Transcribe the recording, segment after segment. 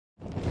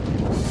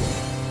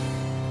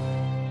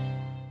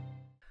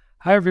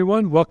Hi,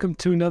 everyone. Welcome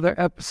to another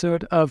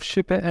episode of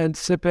Ship It and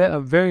Sip It.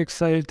 I'm very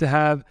excited to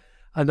have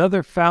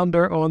another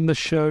founder on the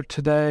show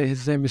today.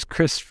 His name is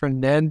Chris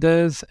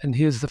Fernandes, and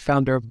he is the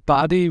founder of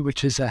Body,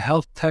 which is a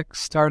health tech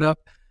startup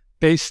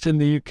based in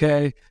the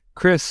UK.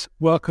 Chris,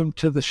 welcome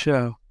to the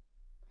show.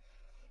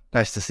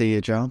 Nice to see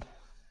you, John.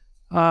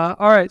 All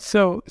right.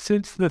 So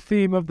since the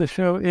theme of the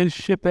show is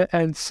Ship It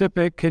and Sip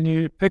It, can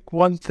you pick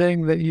one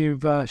thing that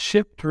you've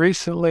shipped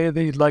recently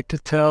that you'd like to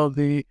tell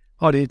the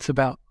audience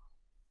about?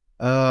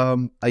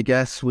 I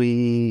guess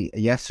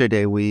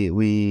yesterday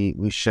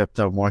we shipped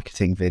our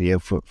marketing video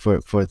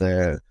for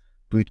the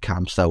boot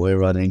camps that we're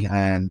running,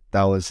 and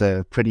that was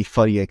a pretty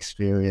funny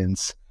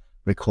experience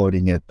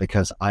recording it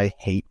because I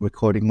hate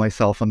recording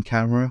myself on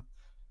camera,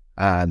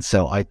 and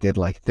so I did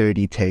like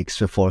 30 takes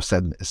before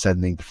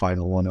sending the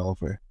final one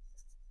over.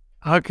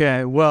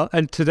 Okay, well,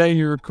 and today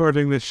you're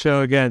recording this show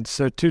again,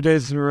 so 2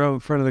 days in a row in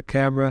front of the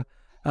camera.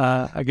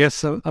 I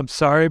guess I'm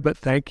sorry, but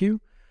thank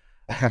you.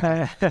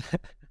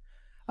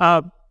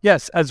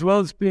 Yes, as well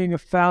as being a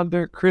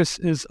founder, Chris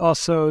is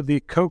also a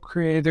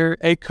co-creator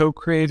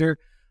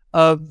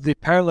of the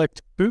Startup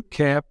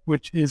Bootcamp,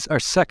 which is our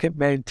second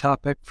main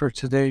topic for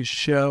today's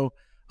show,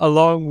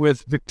 along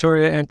with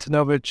Victoria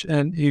Antonovich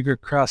and Igor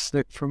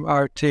Krasnik from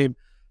our team.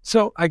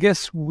 So I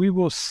guess we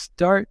will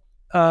start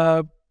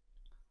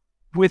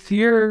with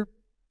your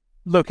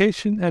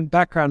location and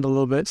background a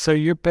little bit. So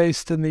you're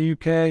based in the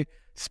UK,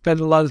 spend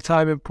a lot of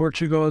time in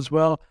Portugal as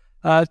well.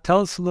 Tell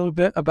us a little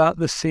bit about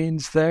the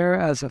scenes there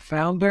as a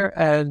founder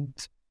and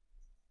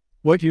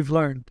what you've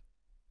learned.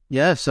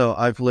 Yeah, so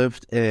I've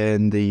lived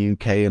in the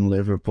UK in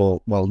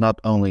Liverpool. Well,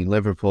 not only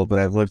Liverpool, but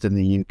I've lived in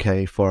the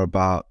UK for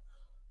about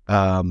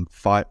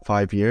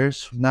 5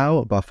 years now,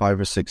 about 5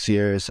 or 6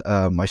 years.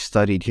 I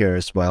studied here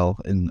as well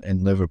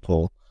in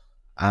Liverpool,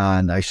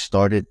 and I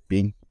started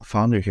being a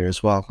founder here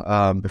as well.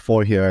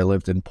 Before here, I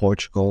lived in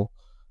Portugal,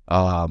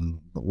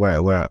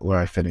 where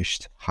I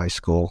finished high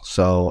school.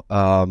 So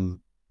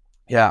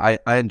yeah,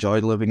 I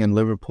enjoyed living in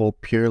Liverpool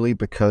purely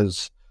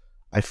because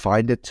I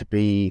find it to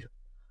be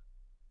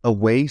a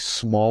way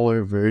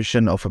smaller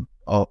version of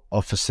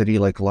a city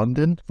like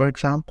London, for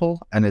example,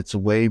 and it's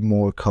way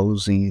more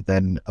cozy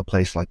than a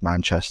place like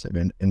Manchester,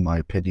 in my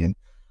opinion.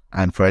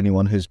 And for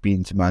anyone who's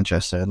been to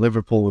Manchester,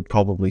 Liverpool would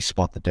probably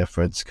spot the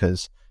difference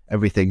because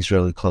everything's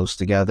really close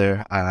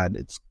together, and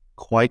it's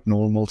quite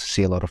normal to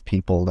see a lot of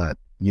people that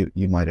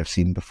you might have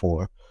seen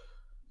before.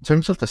 In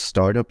terms of the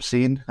startup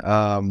scene,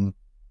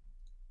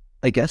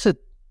 I guess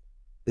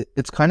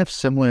it's kind of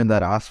similar in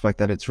that aspect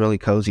that it's really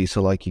cozy.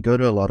 So like you go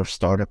to a lot of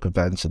startup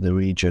events in the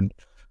region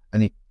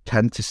and you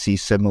tend to see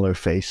similar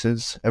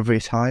faces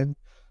every time.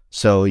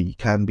 So you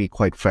can be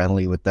quite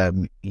friendly with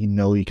them. You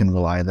know you can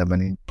rely on them,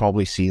 and you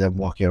probably see them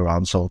walking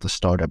around some of the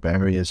startup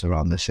areas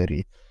around the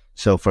city.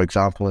 So for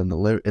example, in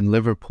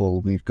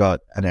Liverpool, we've got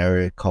an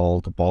area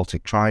called the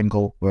Baltic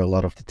Triangle where a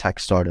lot of the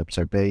tech startups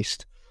are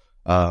based.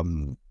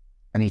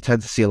 And you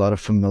tend to see a lot of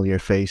familiar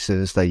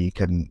faces that you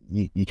can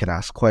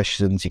ask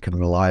questions, you can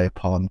rely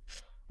upon,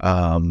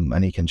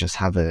 and you can just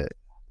have a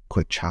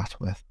quick chat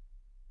with.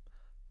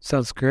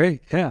 Sounds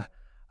great. Yeah.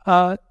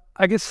 I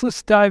guess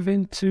let's dive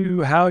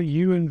into how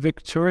you and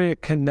Victoria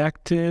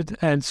connected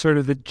and sort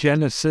of the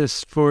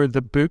genesis for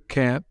the boot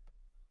camp.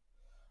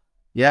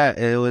 Yeah,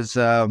 it was.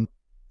 I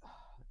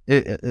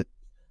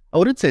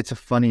wouldn't say it's a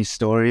funny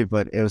story,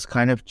 but it was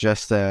kind of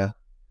just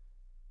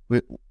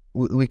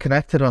we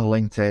connected on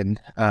LinkedIn,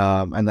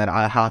 and then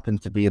I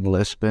happened to be in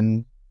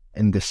Lisbon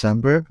in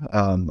December,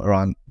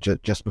 around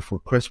just before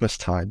Christmas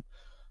time.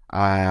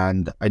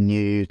 And I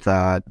knew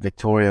that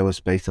Victoria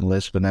was based in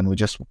Lisbon, and we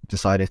just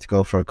decided to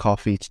go for a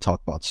coffee to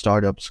talk about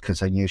startups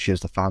because I knew she was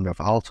the founder of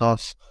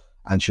Altos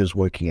and she was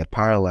working at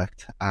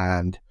Paralect.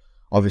 And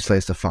obviously,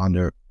 as the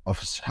founder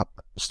of a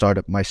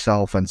startup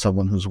myself and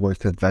someone who's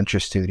worked at venture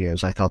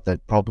studios, I thought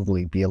there'd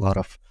probably be a lot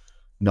of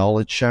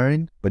knowledge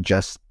sharing, but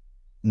just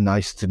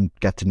nice to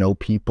get to know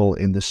people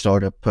in the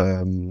startup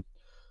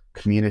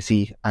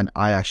community. And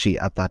I actually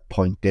at that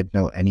point did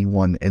know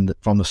anyone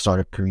from the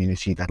startup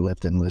community that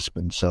lived in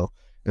Lisbon, so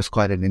it was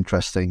quite an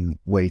interesting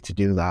way to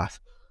do that.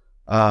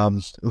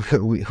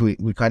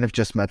 We kind of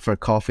just met for a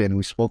coffee, and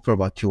we spoke for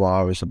about 2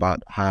 hours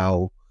about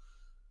how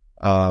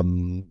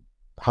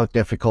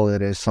difficult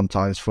it is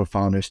sometimes for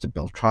founders to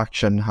build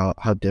traction,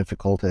 how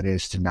difficult it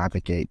is to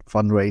navigate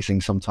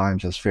fundraising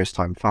sometimes as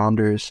first-time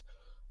founders,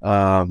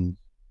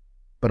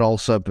 but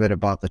also a bit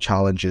about the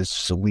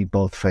challenges we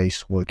both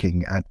face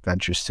working at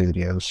venture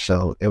studios.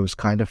 So it was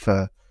kind of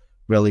a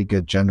really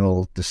good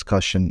general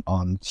discussion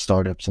on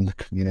startups in the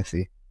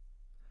community.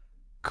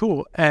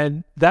 Cool.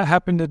 And that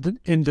happened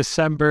in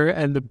December,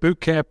 and the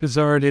boot camp is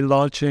already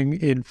launching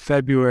in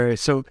February.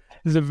 So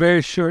it's a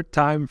very short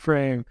time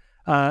frame.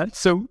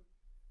 So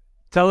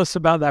tell us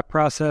about that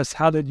process.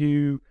 How did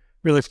you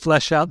really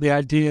flesh out the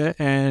idea,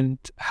 and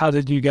how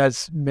did you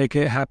guys make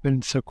it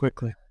happen so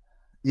quickly?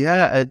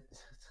 Yeah,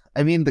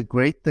 I mean, the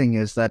great thing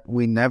is that it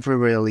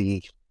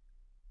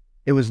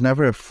was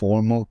never a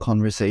formal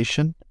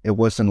conversation. It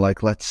wasn't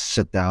like, let's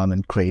sit down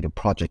and create a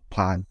project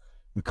plan.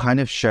 we kind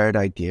of shared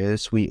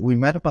ideas. We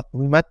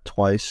met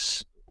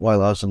twice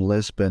while I was in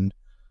Lisbon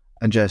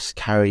and just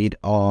carried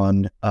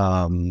on.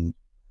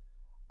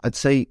 I'd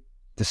say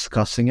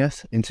discussing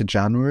it into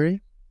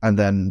January, and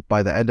then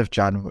by the end of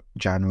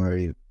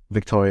January,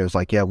 Victoria was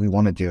like, "Yeah, we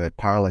want to do it.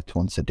 Paralect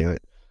wants to do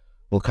it.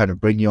 We'll kind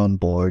of bring you on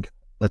board.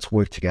 Let's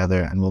work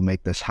together, and we'll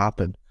make this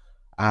happen."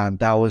 And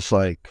that was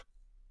like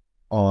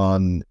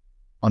on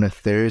a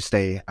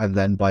Thursday, and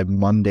then by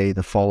Monday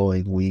the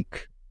following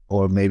week,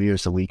 or maybe it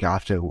was the week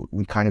after,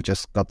 we kind of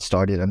just got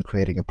started on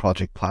creating a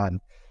project plan.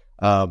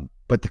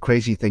 But the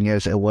crazy thing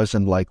is, it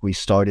wasn't like we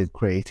started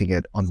creating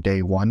it on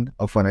day one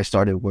of when I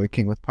started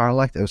working with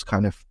Paralect. It was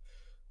kind of,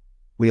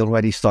 we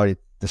already started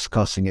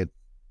discussing it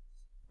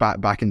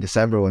back in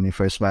December when we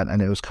first met, and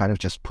it was kind of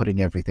just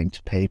putting everything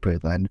to paper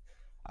then,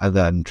 and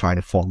then trying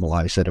to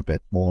formalize it a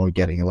bit more,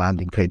 getting a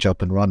landing page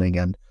up and running.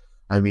 And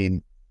I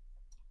mean,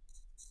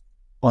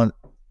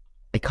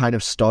 I kind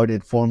of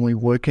started formally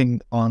working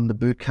on the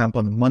bootcamp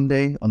on the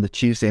Monday. On the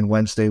Tuesday and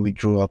Wednesday, we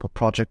drew up a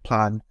project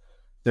plan.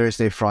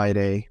 Thursday,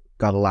 Friday,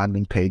 got a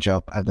landing page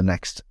up, and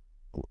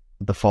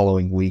the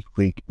following week,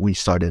 we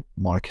started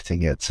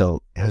marketing it.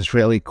 So it was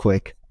really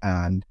quick,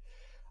 and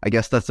I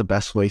guess that's the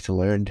best way to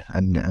learn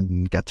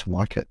and get to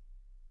market.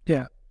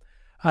 Yeah.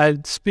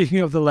 Speaking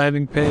of the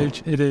landing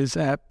page, it is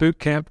at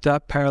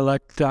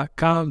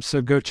bootcamp.paralect.com.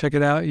 So go check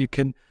it out. You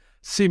can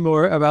see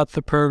more about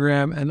the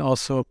program and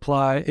also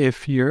apply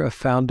if you're a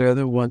founder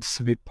that wants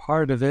to be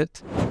part of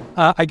it.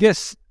 I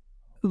guess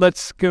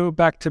let's go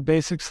back to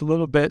basics a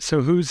little bit.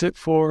 So who's it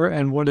for,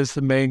 and what is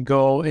the main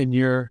goal in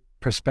your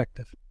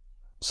perspective?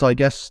 So I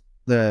guess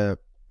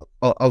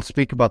I'll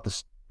speak about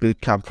this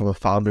bootcamp from a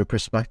founder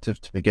perspective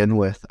to begin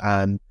with.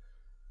 And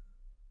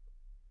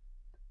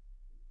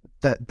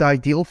the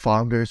ideal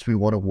founders we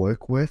want to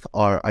work with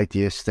are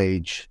idea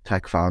stage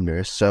tech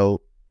founders.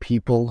 So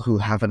people who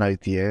have an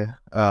idea,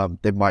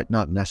 they might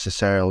not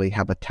necessarily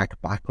have a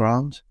tech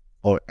background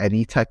or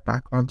any tech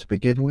background to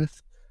begin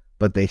with,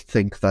 but they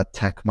think that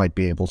tech might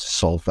be able to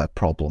solve that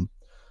problem.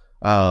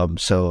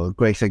 So a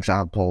great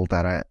example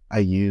that I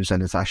use,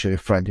 and it's actually a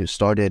friend who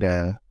started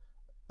a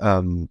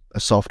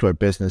software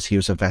business. He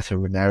was a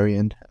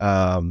veterinarian.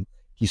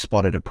 He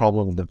spotted a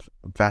problem in the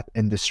vet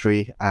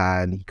industry,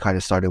 and he kind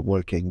of started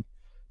working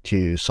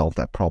to solve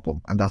that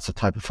problem. And that's the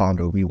type of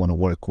founder we want to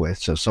work with.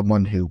 So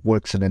someone who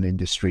works in an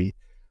industry,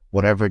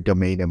 whatever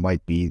domain it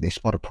might be, they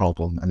spot a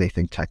problem and they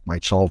think tech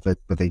might solve it,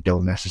 but they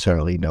don't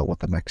necessarily know what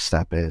the next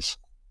step is.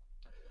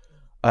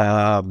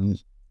 And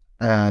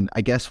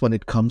I guess when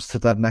it comes to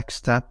that next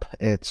step,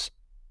 it's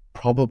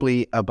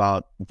probably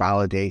about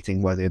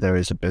validating whether there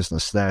is a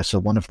business there. So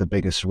one of the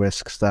biggest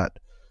risks that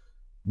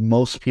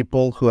most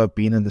people who have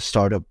been in the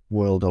startup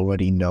world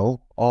already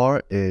know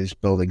is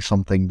building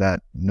something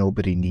that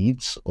nobody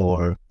needs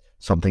or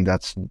something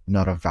that's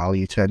not of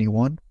value to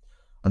anyone.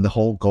 And the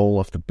whole goal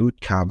of the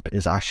bootcamp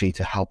is actually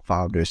to help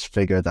founders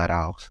figure that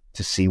out,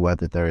 to see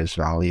whether there is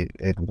value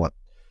in what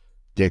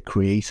they're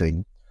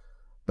creating.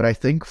 But I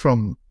think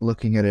from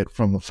looking at it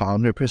from a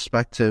founder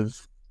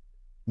perspective,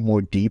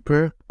 more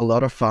deeper, a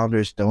lot of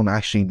founders don't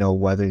actually know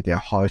whether their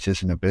heart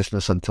is in a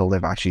business until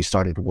they've actually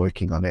started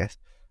working on it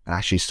and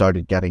actually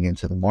started getting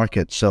into the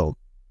market. So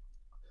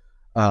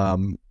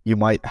you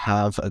might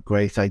have a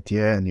great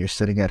idea and you're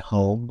sitting at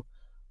home,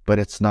 but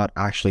it's not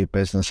actually a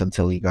business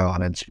until you go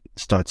on and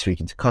start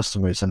speaking to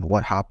customers. And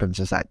what happens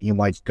is that you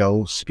might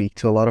go speak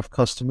to a lot of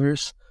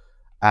customers,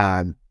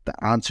 and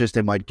the answers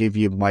they might give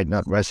you might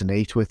not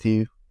resonate with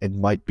you. It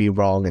might be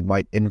wrong. It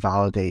might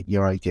invalidate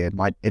your idea. It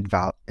might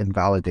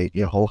invalidate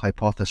your whole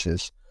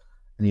hypothesis.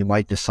 And you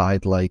might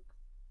decide, like,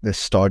 this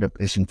startup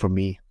isn't for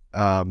me.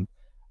 And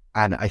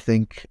I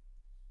think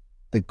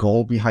the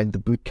goal behind the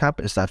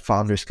bootcamp is that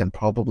founders can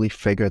probably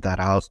figure that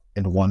out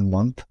in 1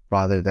 month,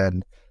 rather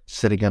than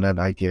sitting on an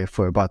idea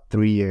for about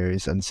 3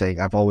 years and saying,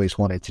 I've always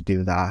wanted to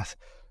do that.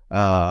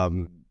 I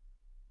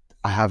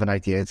have an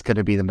idea. It's going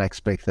to be the next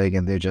big thing.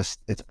 And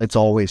it's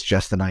always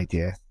just an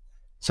idea.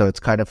 So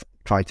it's kind of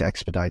trying to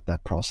expedite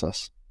that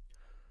process.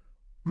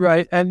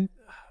 Right. And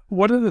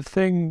one of the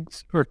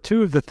things, or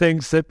two of the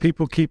things that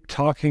people keep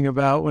talking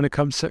about when it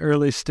comes to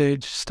early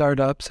stage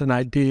startups and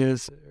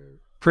ideas,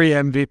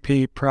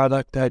 pre-MVP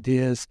product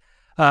ideas,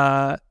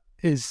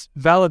 is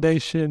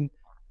validation.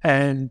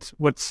 And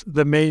what's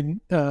the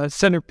main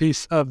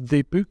centerpiece of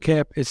the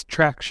bootcamp is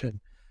traction.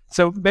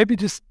 So maybe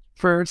just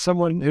for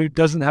someone who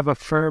doesn't have a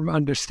firm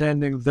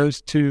understanding of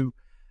those two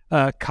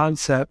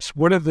concepts,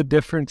 what are the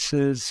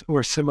differences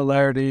or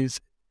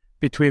similarities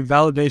between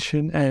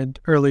validation and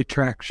early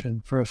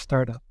traction for a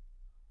startup?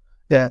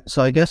 Yeah,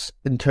 so I guess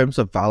in terms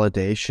of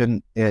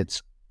validation,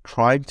 it's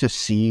trying to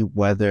see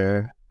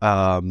whether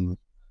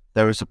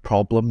there is a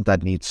problem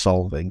that needs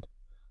solving,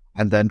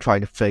 and then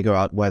trying to figure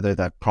out whether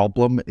that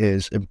problem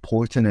is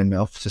important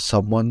enough to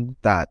someone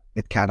that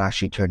it can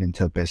actually turn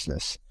into a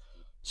business.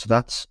 So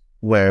that's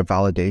where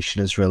validation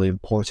is really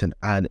important,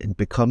 and it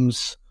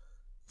becomes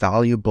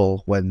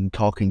valuable when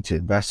talking to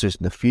investors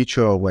in the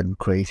future or when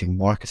creating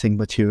marketing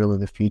material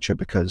in the future,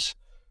 because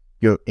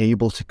you're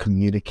able to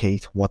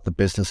communicate what the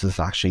business is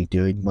actually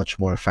doing much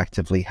more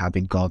effectively,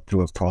 having gone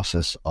through a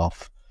process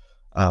of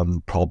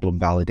problem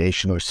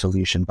validation or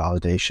solution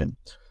validation.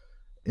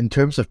 In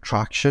terms of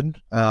traction,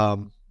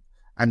 and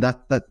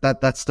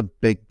that's the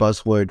big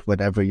buzzword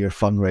whenever you're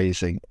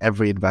fundraising.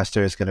 Every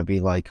investor is going to be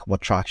like,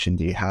 what traction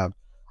do you have?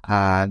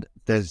 And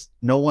there's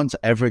no one's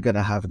ever going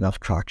to have enough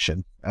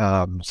traction.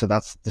 So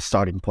that's the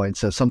starting point.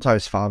 So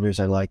sometimes founders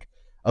are like,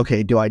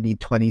 okay, do I need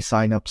 20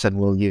 signups and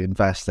will you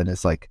invest? And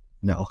it's like,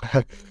 no.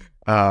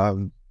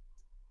 I'm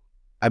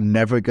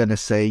never going to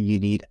say you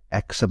need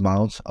X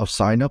amount of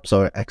signups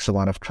or X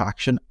amount of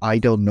traction. I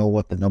don't know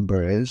what the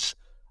number is.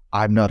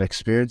 I'm not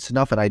experienced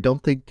enough, and I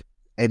don't think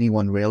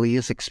anyone really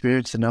is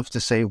experienced enough to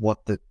say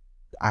what the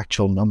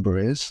actual number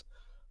is.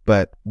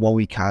 But what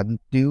we can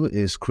do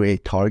is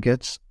create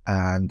targets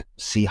and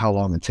see how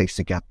long it takes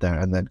to get there,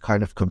 and then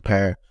kind of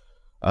compare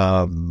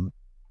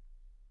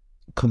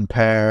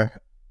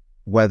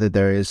whether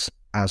there is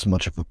as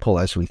much of a pull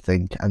as we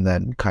think, and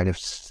then kind of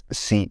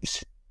see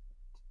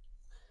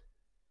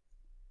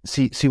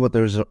what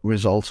the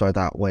results are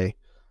that way.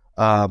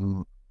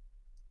 I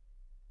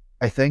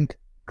think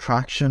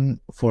traction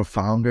for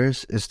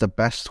founders is the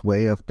best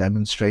way of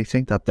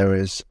demonstrating that there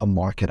is a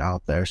market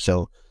out there.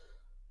 So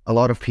a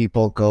lot of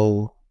people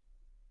go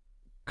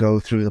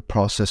through the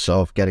process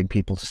of getting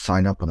people to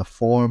sign up on a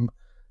form.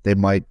 They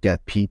might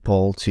get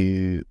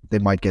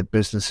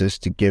businesses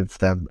to give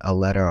them a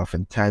letter of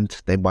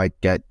intent. They might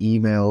get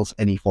emails,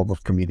 any form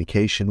of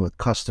communication with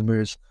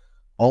customers.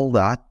 All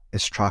that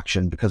is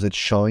traction because it's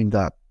showing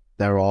that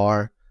there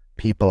are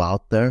people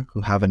out there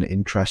who have an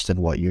interest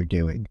in what you're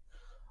doing.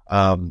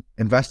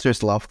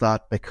 Investors love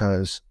that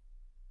because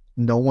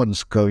no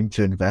one's going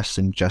to invest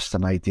in just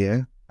an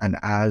idea. And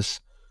as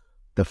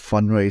the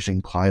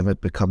fundraising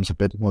climate becomes a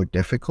bit more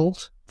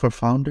difficult for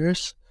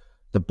founders,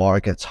 the bar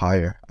gets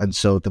higher. And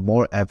so the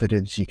more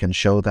evidence you can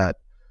show that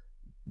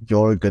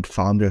you're a good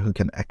founder who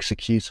can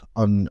execute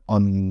on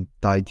the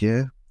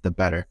idea, the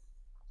better.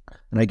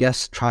 And I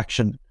guess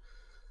traction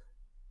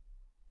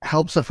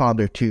helps a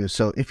founder too.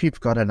 So if you've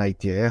got an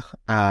idea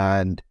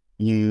and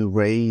you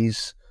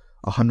raise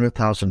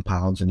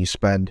 £100,000 and you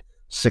spend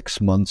 6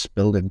 months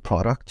building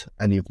product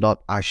and you've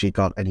not actually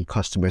got any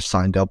customers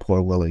signed up who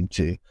are willing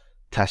to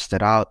test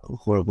it out,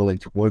 who are willing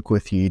to work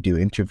with you, do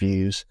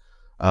interviews,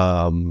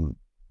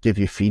 give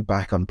you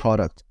feedback on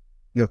product,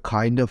 you're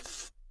kind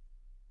of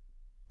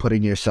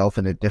putting yourself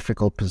in a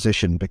difficult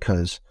position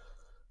because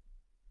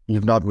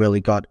you've not really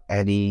got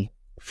any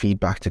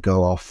feedback to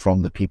go off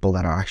from the people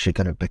that are actually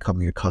going to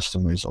become your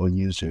customers or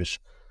users.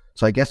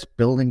 So I guess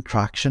building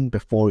traction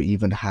before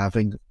even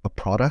having a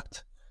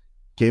product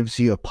gives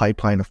you a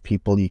pipeline of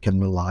people you can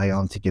rely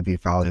on to give you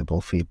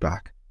valuable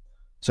feedback.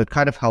 So it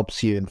kind of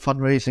helps you in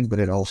fundraising, but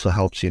it also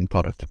helps you in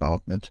product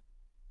development.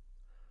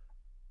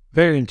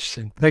 Very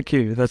interesting. Thank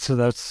you.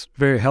 That's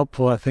very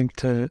helpful, I think,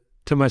 to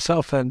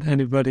myself and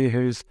anybody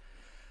who's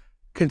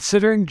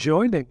considering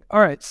joining.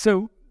 All right.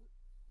 So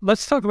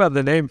let's talk about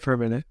the name for a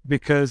minute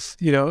because,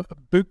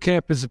 boot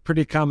camp is a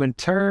pretty common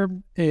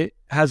term. It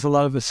has a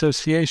lot of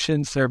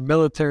associations. There are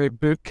military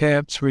boot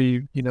camps where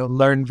you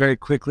learn very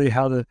quickly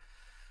how to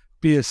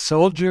be a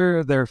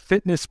soldier. There are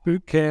fitness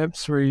boot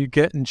camps where you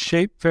get in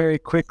shape very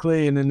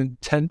quickly in an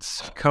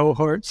intense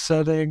cohort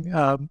setting.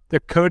 There are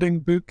coding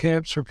boot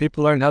camps where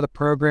people learn how to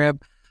program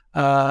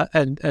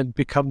and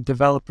become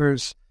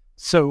developers.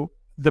 So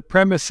the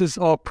premise is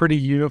all pretty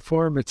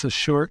uniform. It's a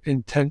short,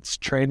 intense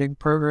training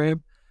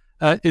program.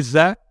 Is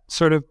that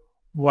sort of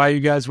why you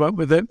guys went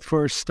with it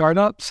for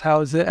startups? How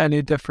is it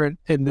any different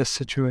in this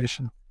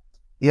situation?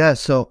 Yeah,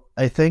 so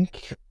I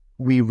think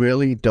we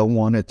really don't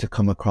want it to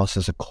come across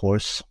as a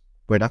course.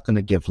 We're not going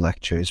to give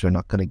lectures. We're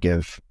not going to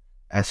give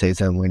essays,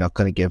 and we're not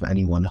going to give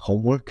anyone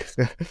homework.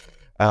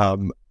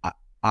 I'm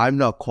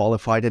not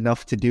qualified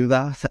enough to do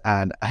that,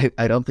 and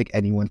I don't think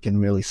anyone can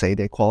really say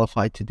they're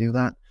qualified to do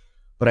that.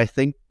 But I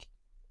think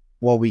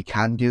what we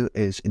can do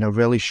is, in a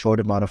really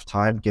short amount of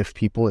time, give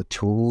people the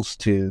tools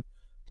to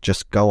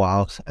just go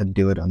out and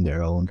do it on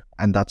their own.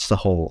 And that's the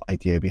whole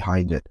idea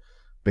behind it,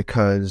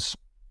 because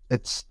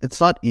it's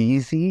not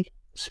easy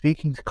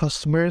speaking to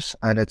customers,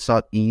 and it's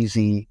not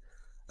easy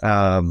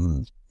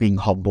being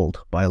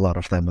humbled by a lot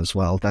of them as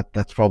well.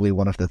 That's probably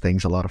one of the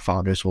things a lot of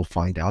founders will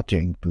find out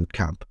during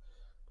bootcamp.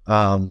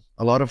 A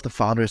lot of the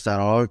founders that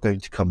are going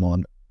to come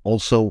on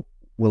also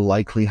will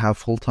likely have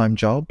full-time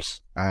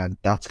jobs, and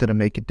that's going to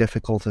make it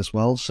difficult as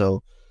well.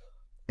 So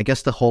I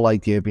guess the whole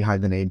idea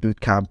behind the name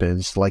bootcamp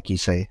is, like you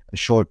say, a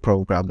short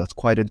program that's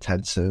quite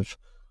intensive,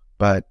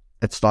 but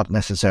it's not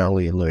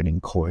necessarily a learning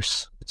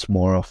course. It's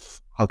more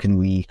of how can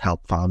we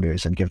help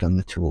founders and give them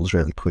the tools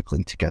really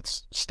quickly to get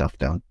stuff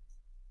done.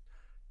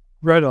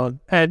 Right on.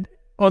 And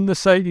on the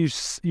site,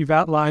 you've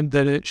outlined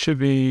that it should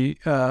be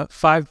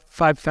five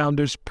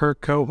founders per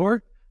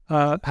cohort.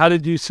 How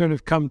did you sort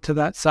of come to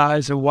that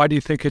size, and why do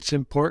you think it's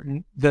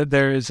important that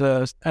there is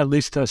at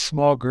least a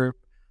small group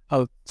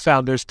of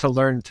founders to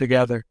learn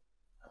together?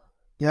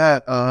 Yeah,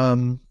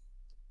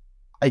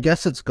 I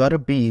guess it's got to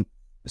be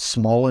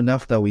small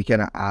enough that we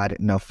can add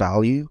enough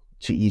value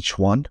to each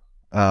one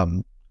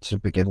to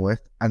begin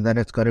with, and then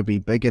it's got to be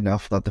big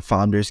enough that the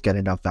founders get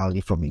enough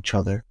value from each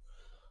other.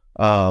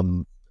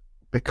 Um,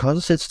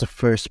 because it's the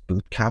first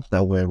boot camp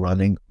that we're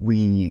running,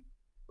 we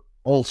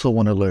also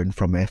want to learn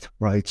from it,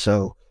 right?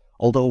 So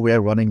although we're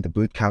running the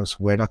boot camps,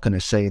 we're not going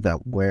to say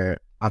that we're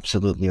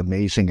absolutely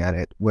amazing at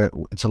it.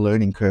 It's a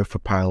learning curve for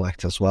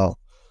Paralect as well.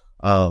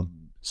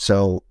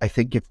 So I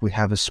think if we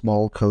have a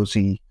small,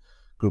 cozy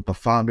group of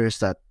founders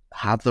that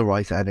have the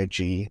right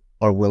energy,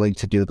 are willing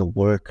to do the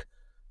work,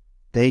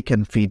 they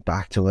can feed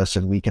back to us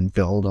and we can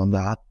build on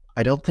that.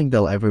 I don't think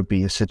there'll ever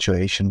be a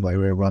situation where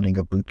we're running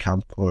a boot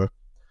camp for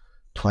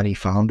 20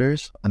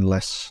 founders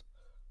unless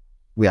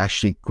we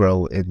actually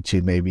grow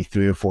into maybe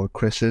 3 or 4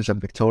 Chris's and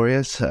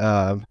Victorias.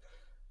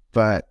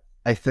 But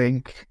I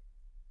think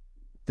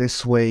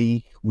this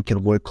way we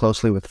can work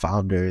closely with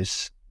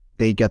founders.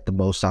 They get the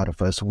most out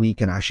of us. We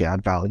can actually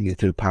add value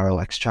through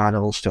Parallax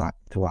channels, to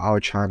our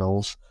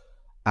channels.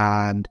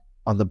 And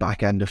on the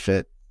back end of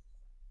it,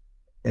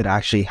 it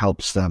actually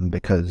helps them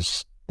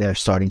because they're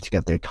starting to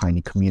get their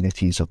tiny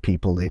communities of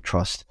people they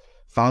trust.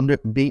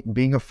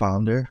 Being a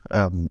founder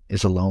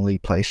is a lonely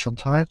place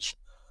sometimes.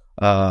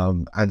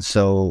 And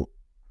so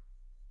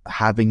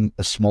having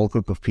a small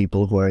group of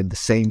people who are in the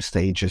same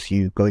stage as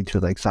you, going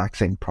through the exact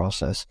same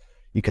process,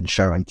 you can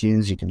share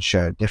ideas, you can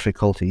share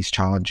difficulties,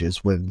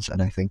 challenges, wins,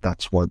 and I think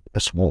that's what a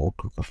small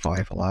group of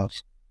 5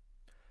 allows.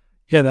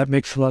 Yeah, that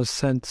makes a lot of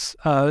sense.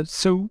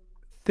 So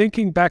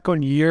thinking back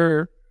on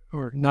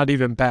or not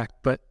even back,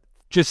 but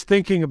just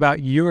thinking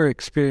about your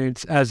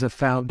experience as a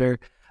founder,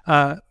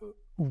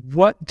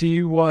 what do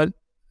you want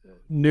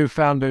new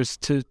founders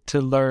to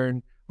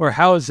learn, or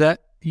how has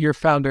that your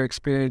founder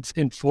experience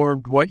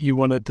informed what you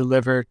want to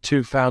deliver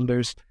to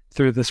founders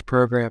through this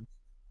program?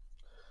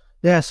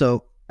 Yeah,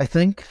 so I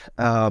think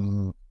I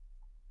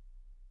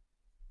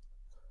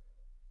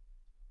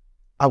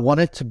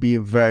want it to be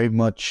very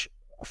much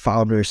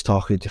founders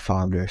talking to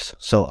founders.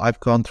 So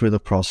I've gone through the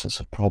process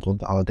of problem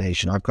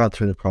validation. I've gone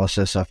through the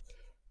process of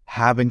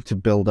having to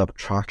build up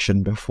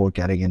traction before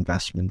getting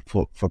investment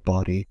for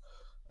body.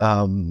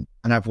 And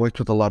I've worked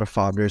with a lot of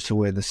founders who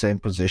were in the same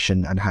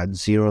position and had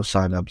 0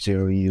 sign-up,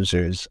 0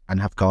 users,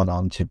 and have gone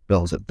on to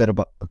build a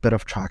bit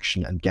of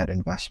traction and get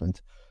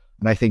investment.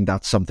 And I think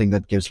that's something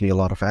that gives me a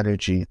lot of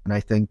energy. And I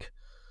think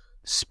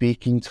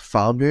speaking to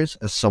founders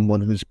as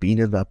someone who's been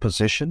in that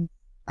position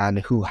and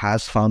who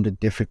has found it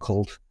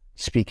difficult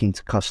speaking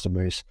to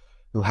customers,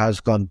 who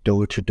has gone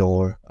door to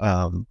door,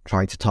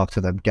 trying to talk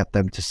to them, get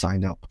them to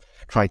sign up,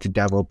 try to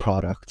demo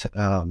product,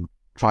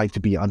 try to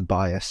be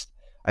unbiased.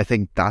 I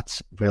think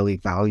that's really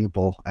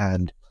valuable.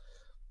 And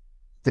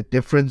the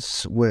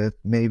difference with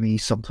maybe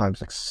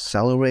sometimes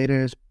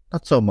accelerators,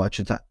 not so much,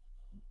 is that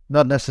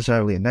not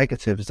necessarily a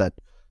negative, is that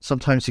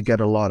sometimes you get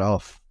a lot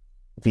of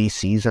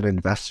VCs and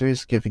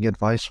investors giving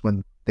advice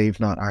when they've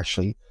not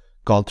actually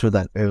gone through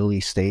that early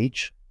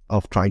stage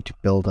of trying to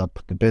build up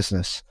the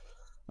business.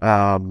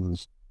 And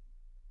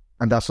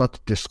that's not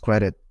to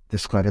discredit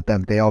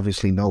them. They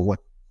obviously know what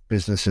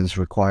businesses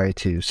require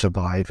to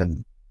survive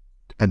and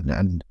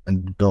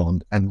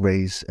build and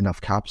raise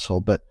enough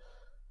capital.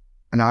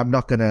 And I'm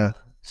not gonna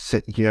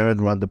sit here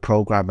and run the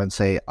program and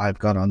say I've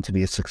gone on to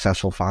be a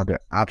successful founder.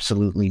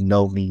 Absolutely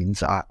no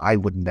means. I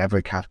would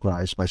never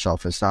categorize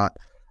myself as that,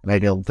 and I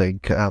don't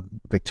think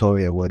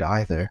Victoria would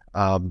either.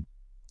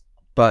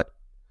 But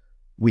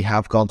we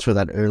have gone through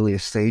that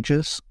earliest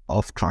stages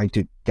of trying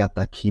to get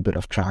that key bit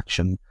of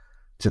traction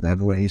to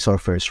then raise our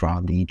first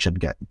round each and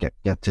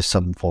get to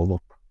some form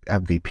of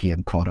MVP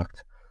and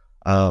product.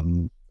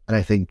 And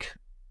I think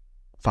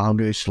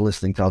founders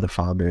listening to other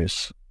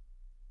founders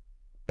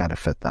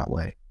benefit that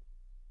way.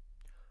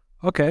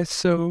 Okay,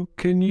 so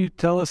can you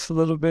tell us a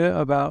little bit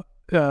about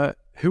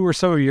who were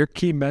some of your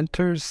key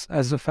mentors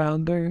as a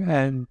founder?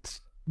 And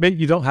maybe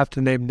you don't have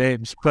to name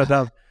names,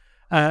 but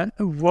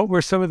what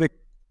were some of the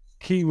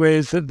key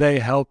ways that they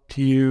helped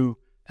you?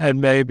 And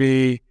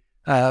maybe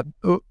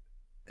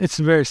it's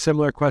a very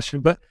similar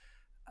question, but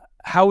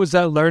how was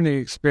that learning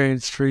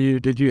experience for you?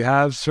 Did you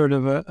have sort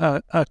of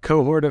a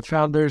cohort of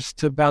founders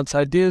to bounce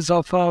ideas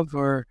off of,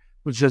 or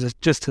was it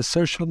just a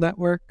social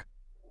network?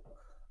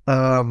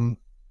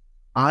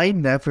 I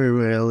never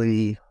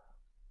really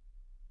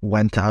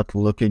went out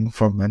looking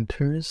for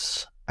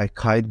mentors. I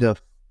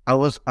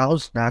was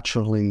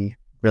naturally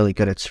really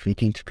good at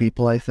speaking to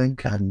people, I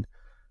think, and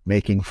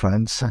making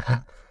friends.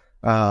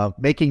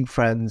 Making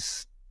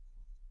friends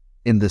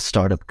in the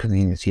startup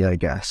community, I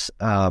guess.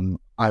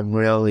 I'm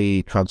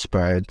really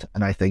transparent,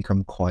 and I think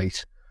I'm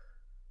quite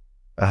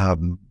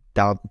down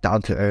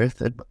to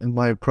earth in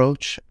my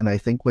approach. And I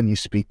think when you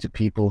speak to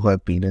people who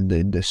have been in the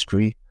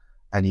industry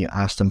and you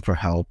ask them for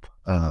help,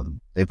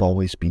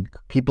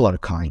 people are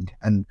kind,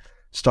 and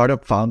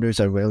startup founders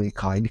are really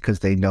kind because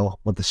they know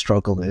what the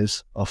struggle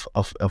is of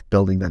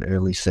building that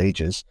early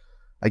stages.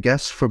 I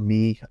guess for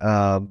me,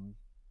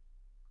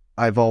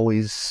 I've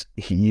always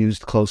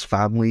used close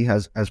family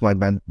as my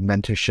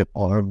mentorship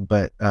arm,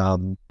 but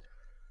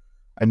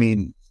I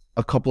mean,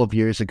 a couple of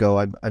years ago,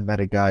 I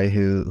met a guy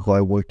who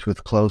I worked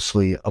with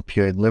closely up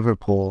here in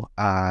Liverpool,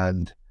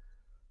 and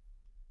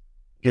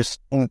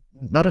just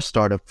not a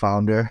startup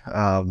founder,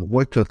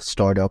 worked with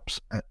startups,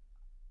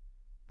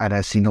 and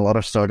I've seen a lot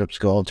of startups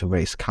go on to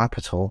raise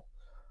capital.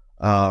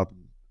 Um,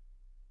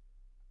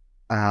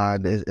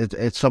 and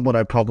it's someone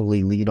I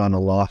probably lean on a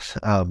lot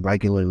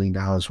regularly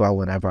now as well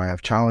whenever I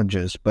have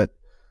challenges. But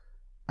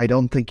I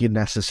don't think you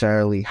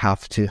necessarily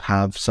have to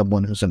have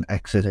someone who's an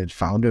exited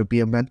founder be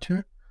a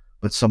mentor,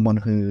 but someone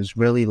who's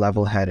really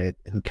level-headed,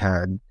 who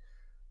can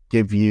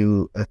give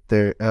you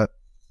a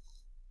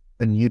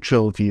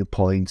neutral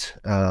viewpoint,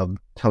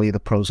 tell you the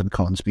pros and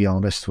cons, be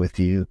honest with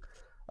you,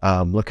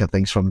 look at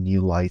things from a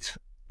new light.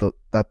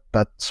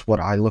 That's what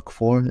I look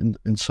for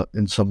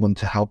in someone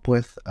to help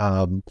with.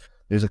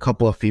 There's a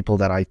couple of people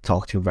that I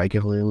talk to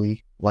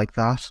regularly like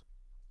that,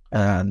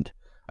 and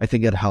I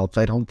think it helps.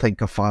 I don't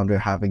think a founder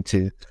having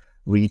to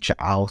reach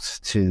out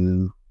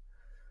to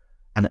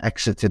an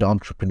exited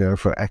entrepreneur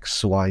for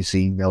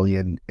XYZ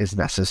million is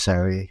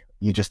necessary.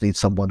 You just need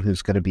someone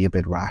who's going to be a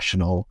bit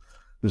rational,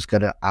 who's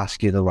going to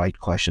ask you the right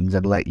questions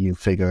and let you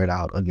figure it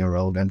out on your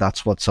own. And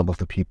that's what some of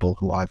the people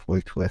who I've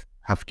worked with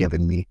have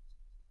given me.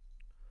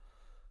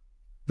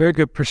 Very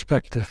good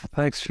perspective.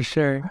 Thanks for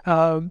sharing.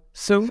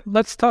 So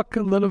let's talk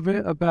a little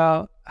bit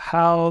about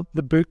how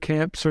the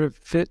bootcamp sort of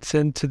fits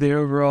into the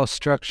overall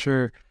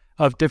structure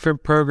of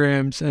different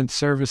programs and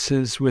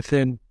services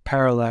within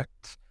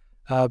Paralect,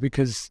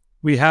 because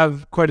we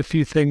have quite a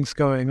few things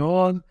going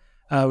on.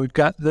 We've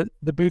got the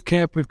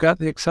bootcamp, we've got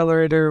the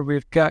accelerator,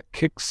 we've got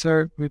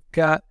Kickstart, we've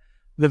got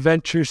the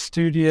venture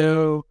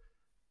studio.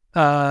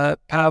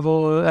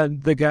 Pavel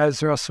and the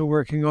guys are also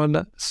working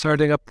on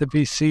starting up the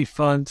VC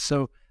fund.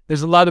 So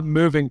there's a lot of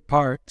moving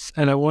parts,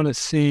 and I want to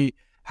see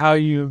how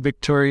you and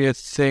Victoria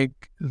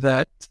think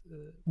that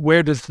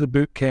where does the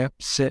bootcamp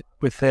sit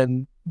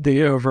within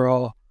the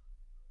overall?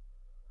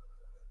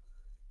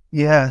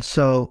 Yeah,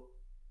 so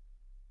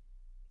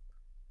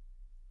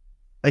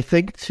I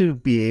think to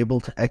be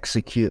able to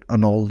execute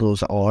on all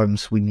those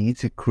arms, we need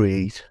to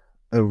create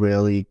a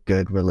really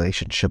good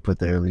relationship with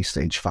the early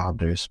stage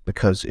founders,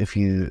 because if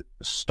you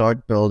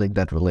start building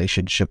that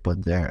relationship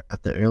when they're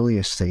at the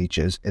earliest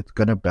stages, it's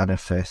going to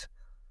benefit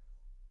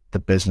the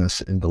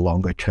business in the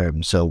longer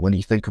term. So when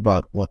you think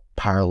about what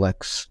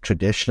Paralect's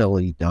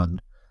traditionally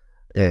done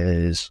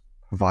is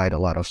provide a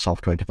lot of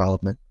software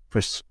development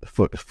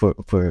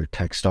for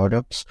tech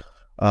startups,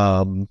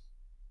 and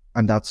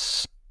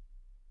that's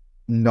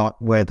not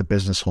where the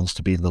business wants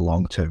to be in the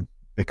long term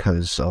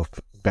because of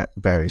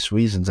various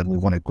reasons, and we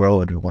want to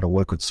grow and we want to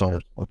work with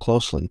startups more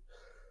closely.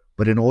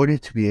 But in order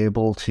to be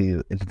able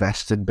to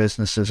invest in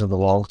businesses in the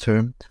long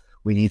term,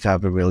 we need to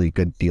have a really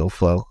good deal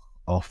flow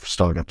of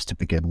startups to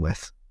begin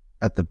with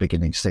at the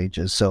beginning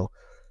stages. So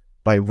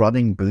by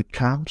running boot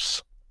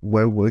camps,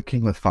 we're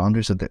working with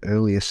founders at the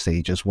earliest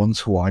stages, ones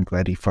who aren't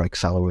ready for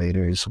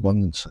accelerators,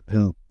 ones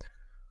who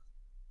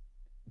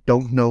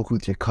don't know who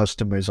their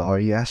customers are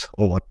yet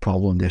or what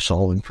problem they're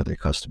solving for their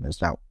customers.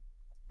 Now,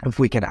 if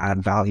we can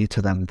add value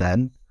to them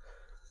then,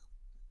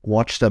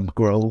 watch them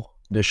grow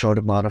in a short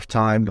amount of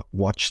time,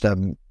 watch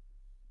them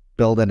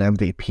build an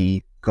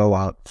MVP, go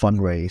out,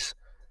 fundraise.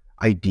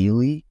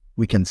 Ideally,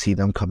 we can see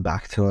them come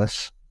back to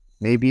us.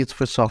 Maybe it's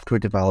for software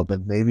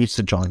development, maybe it's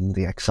to join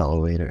the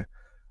accelerator.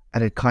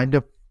 And it kind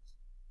of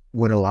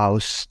would allow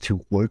us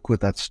to work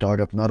with that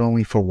startup not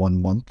only for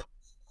 1 month,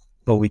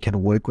 but we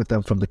can work with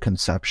them from the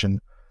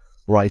conception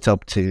right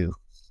up to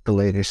the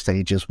later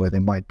stages where they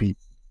might be,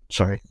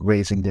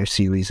 raising their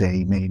Series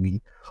A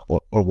maybe,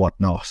 or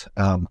whatnot.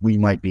 We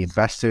might be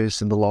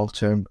investors in the long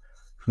term,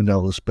 who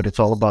knows, but it's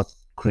all about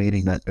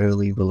creating that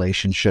early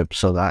relationship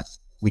so that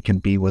we can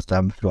be with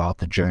them throughout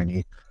the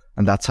journey.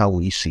 And that's how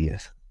we see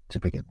it to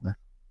begin with.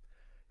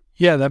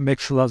 Yeah, that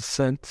makes a lot of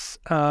sense.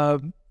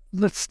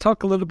 Let's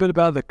talk a little bit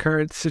about the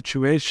current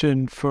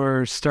situation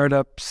for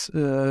startups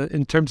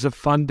in terms of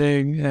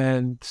funding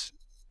and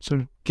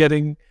sort of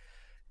getting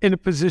in a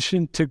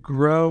position to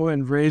grow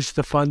and raise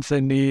the funds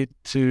they need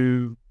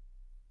to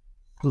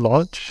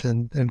launch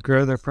and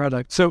grow their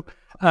product. So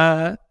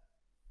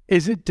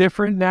is it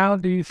different now,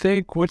 do you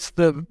think? What's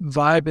the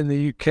vibe in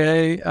the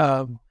UK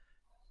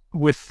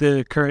with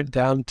the current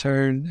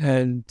downturn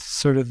and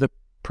sort of the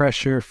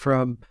pressure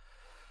from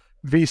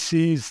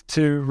VCs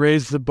to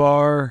raise the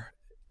bar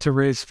to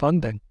raise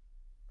funding?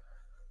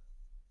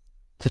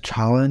 It's a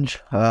challenge.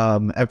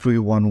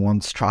 Everyone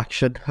wants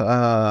traction.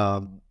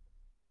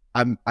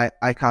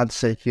 I can't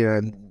sit here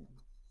and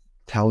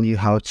tell you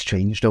how it's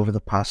changed over the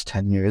past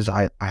 10 years.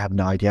 I have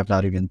no idea. I've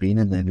not even been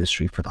in the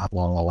industry for that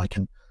long. All I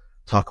can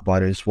talk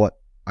about is what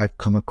I've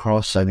come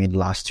across. I mean,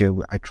 last year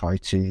I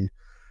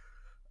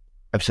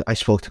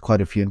spoke to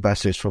quite a few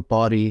investors for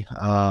Body.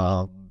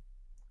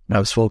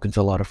 I've spoken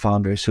to a lot of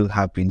founders who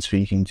have been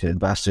speaking to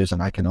investors,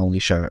 and I can only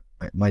share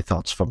my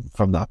thoughts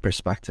from that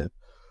perspective.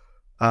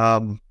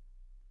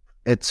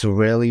 It's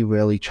really,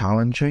 really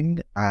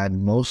challenging,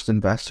 and most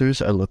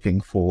investors are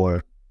looking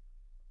for,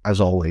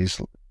 as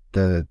always,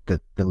 the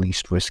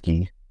least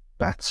risky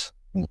bets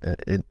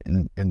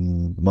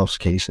in most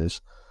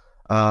cases.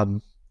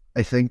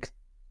 I think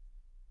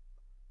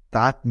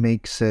that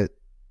makes it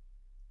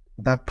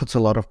that puts a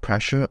lot of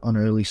pressure on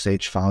early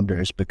stage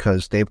founders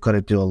because they've got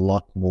to do a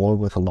lot more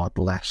with a lot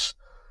less.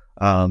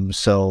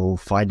 So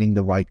finding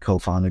the right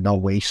co-founder,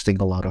 not wasting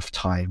a lot of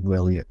time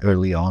really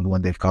early on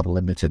when they've got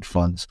limited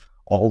funds,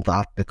 all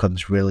that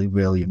becomes really,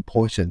 really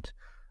important.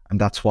 And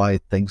that's why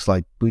things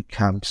like boot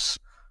camps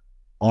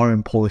are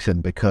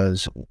important,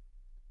 because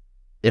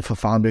if a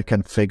founder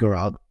can figure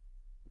out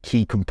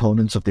key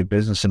components of their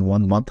business in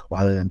 1 month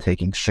rather than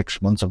taking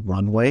 6 months of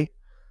runway,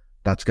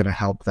 that's going to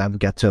help them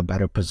get to a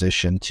better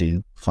position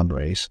to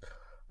fundraise.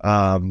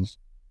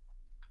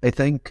 I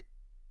think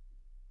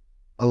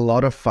a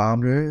lot of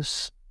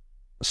founders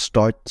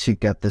start to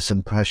get this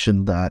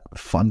impression that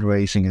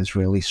fundraising is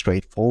really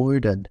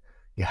straightforward, and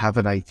you have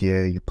an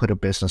idea, you put a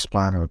business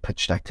plan or a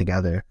pitch deck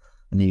together,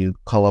 and you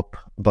call up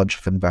a bunch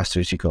of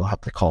investors, you go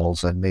have the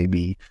calls, and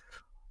maybe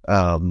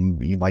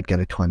you might get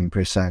a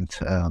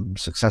 20%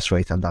 success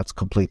rate, and that's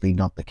completely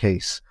not the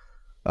case.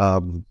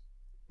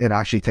 It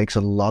actually takes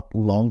a lot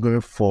longer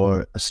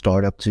for a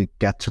startup to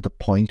get to the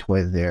point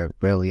where they're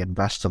really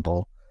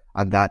investable.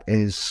 And that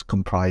is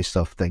comprised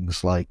of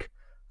things like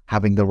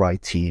having the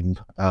right team,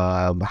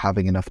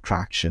 having enough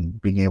traction,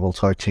 being able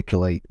to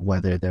articulate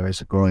whether there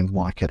is a growing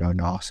market or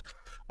not.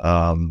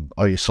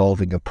 Are you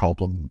solving a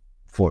problem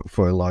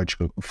for a large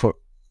group?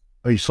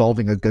 Are you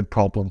solving a good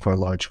problem for a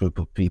large group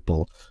of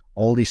people?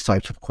 All these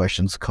types of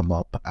questions come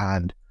up.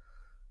 And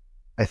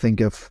I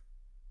think if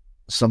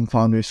some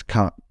founders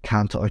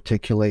can't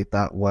articulate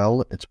that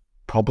well, it's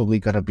probably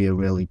going to be a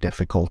really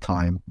difficult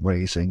time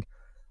raising.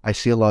 I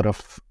see a lot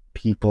of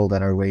people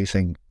that are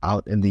raising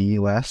out in the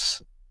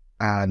US,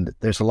 and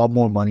there's a lot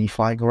more money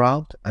flying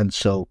around, and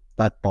so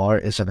that bar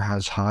isn't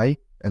as high,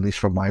 at least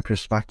from my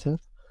perspective.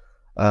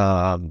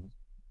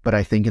 But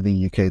I think in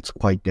the UK it's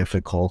quite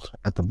difficult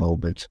at the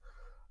moment.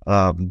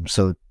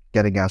 So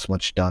getting as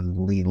much done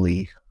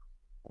leanly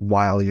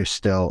while you're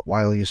still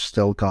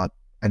got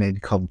an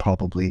income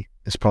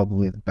is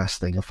probably the best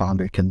thing a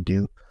founder can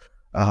do.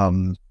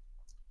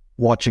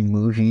 Watching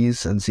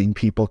movies and seeing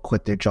people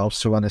quit their jobs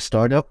to run a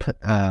startup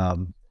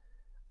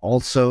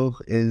also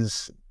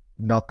is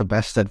not the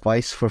best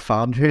advice for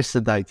founders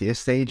at the idea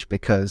stage,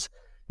 because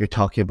you're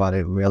talking about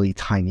a really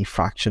tiny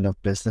fraction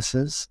of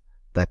businesses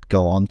that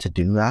go on to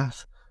do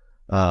that.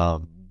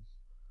 And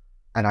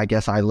I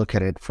guess I look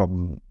at it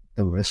from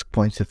the risk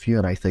point of view,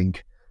 and I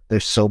think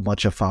there's so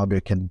much a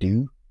founder can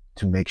do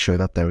to make sure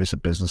that there is a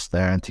business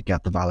there and to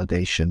get the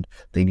validation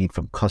they need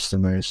from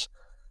customers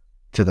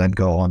to then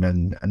go on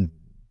and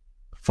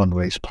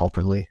fundraise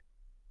properly.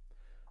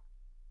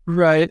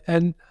 Right.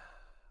 And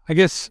I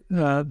guess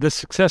the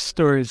success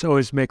stories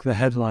always make the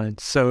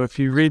headlines. So if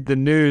you read the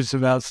news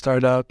about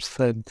startups,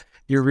 then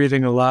you're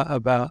reading a lot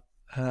about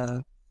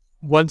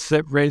ones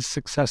that raise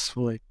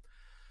successfully.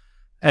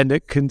 And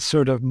it can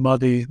sort of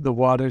muddy the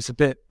waters a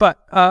bit. But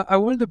I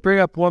wanted to bring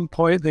up one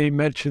point that you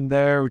mentioned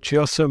there, which you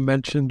also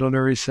mentioned on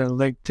a recent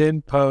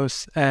LinkedIn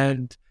post,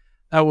 and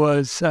that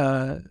was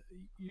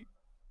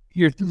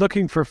you're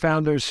looking for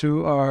founders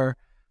who are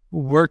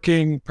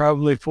working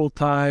probably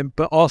full-time,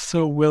 but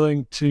also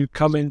willing to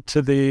come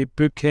into the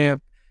boot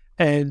camp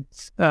and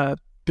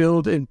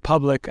build in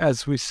public,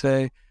 as we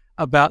say,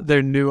 about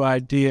their new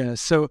idea.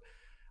 So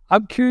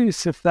I'm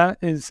curious if that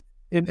is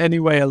in any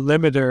way a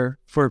limiter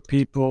for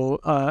people,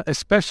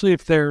 especially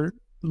if they're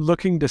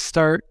looking to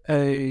start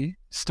a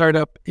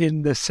startup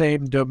in the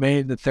same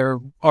domain that they're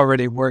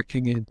already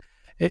working in.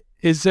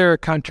 Is there a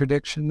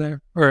contradiction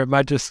there, or am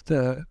I just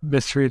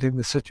misreading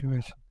the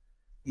situation?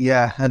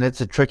 Yeah, and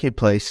it's a tricky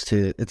place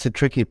to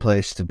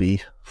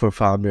be for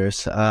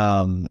founders.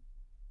 A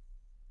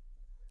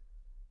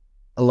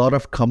lot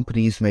of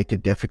companies make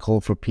it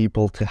difficult for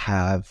people to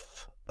have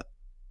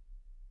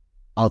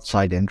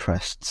outside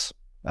interests.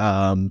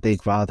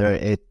 They'd rather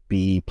it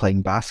be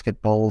playing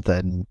basketball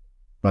than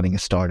running a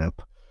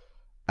startup.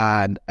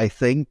 And I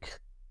think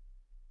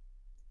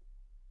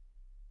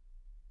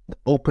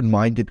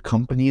open-minded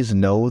companies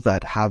know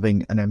that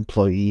having an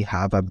employee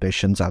have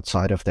ambitions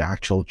outside of their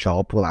actual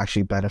job will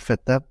actually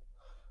benefit them,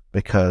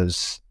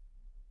 because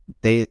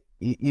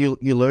you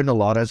learn a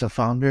lot as a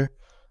founder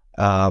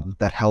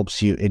that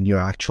helps you in your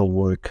actual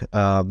work.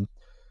 But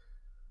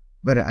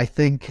I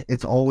think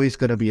it's always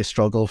going to be a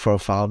struggle for a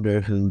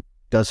founder who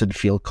doesn't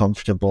feel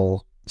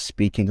comfortable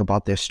speaking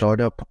about their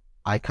startup.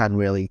 I can't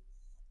really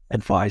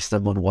advise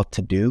them on what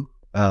to do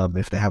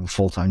if they have a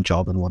full-time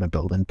job and want to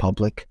build in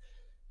public.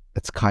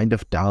 It's kind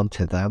of down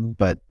to them,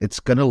 but it's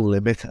going to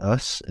limit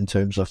us in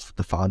terms of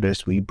the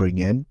founders we bring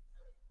in.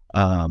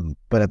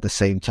 But at the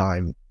same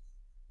time,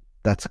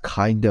 that's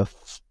kind of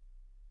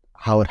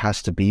how it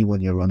has to be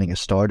when you're running a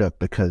startup,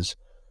 because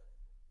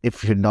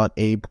if you're not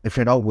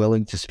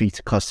willing to speak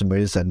to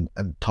customers and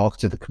talk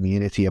to the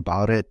community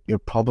about it, you're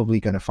probably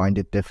going to find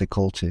it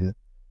difficult to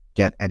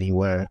get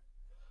anywhere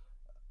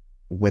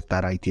with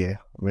that idea,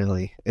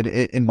 really,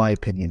 in my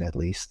opinion, at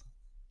least.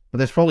 But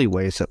there's probably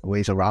ways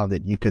around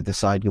it. You could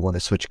decide you want to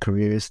switch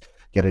careers,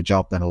 get a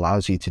job that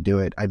allows you to do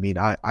it. I mean,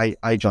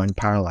 I joined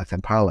Parallel,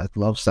 and Parallel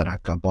loves that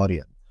I've got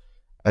body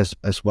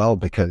as well,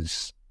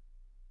 because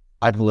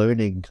I'm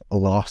learning a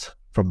lot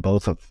from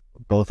both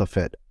of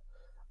it.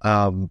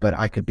 But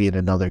I could be in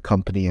another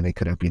company and it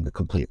could have been the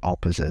complete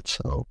opposite.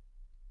 So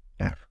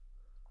yeah.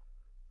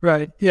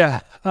 Right.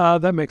 Yeah.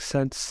 That makes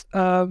sense.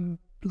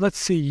 Let's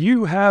see.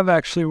 You have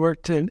actually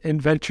worked in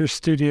venture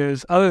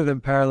studios other than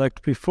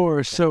Paralect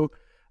before. So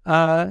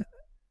tell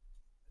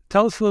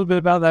us a little bit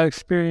about that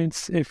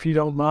experience, if you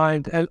don't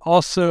mind. And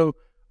also,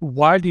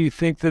 why do you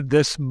think that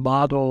this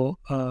model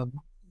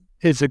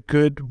is a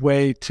good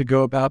way to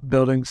go about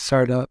building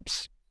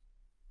startups?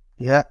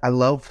 Yeah, I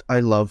loved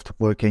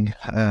working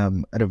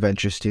at a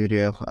venture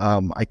studio.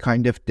 I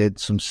kind of did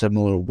some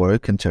similar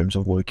work in terms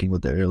of working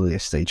with the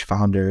earliest stage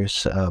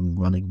founders,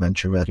 running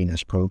venture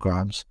readiness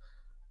programs,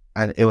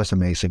 and it was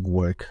amazing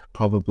work.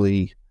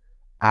 Probably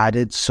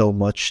added so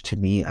much to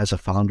me as a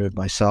founder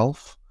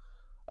myself.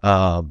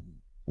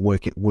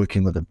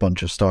 Working with a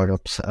bunch of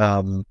startups.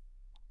 I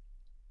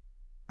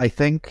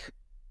think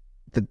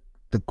the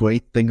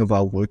great thing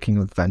about working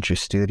with venture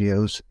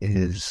studios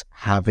is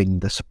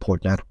having the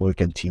support network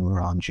and team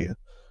around you.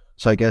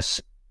 So I guess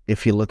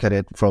if you look at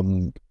it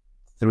from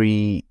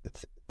three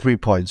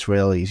points,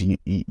 really,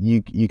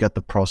 you get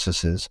the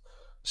processes.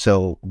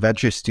 So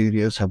venture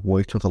studios have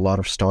worked with a lot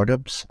of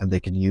startups and they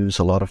can use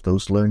a lot of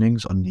those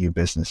learnings on new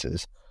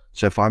businesses.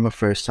 So if I'm a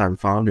first-time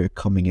founder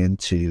coming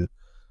into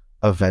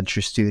a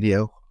venture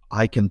studio,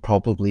 I can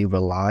probably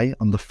rely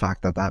on the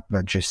fact that that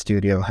venture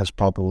studio has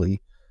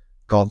probably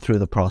gone through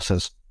the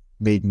process,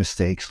 made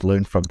mistakes,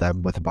 learned from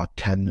them with about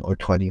 10 or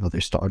 20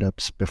 other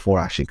startups before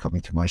actually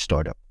coming to my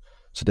startup.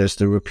 So there's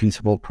the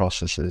repeatable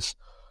processes.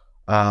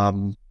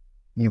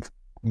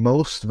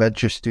 Most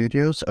venture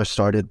studios are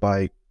started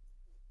by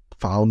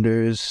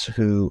founders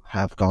who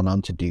have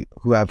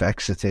who have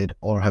exited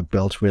or have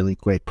built really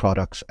great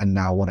products and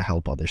now want to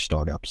help other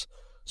startups.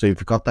 So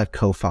you've got that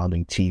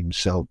co-founding team.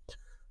 So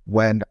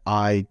when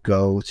I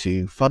go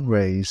to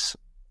fundraise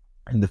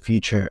in the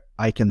future,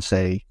 I can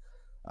say,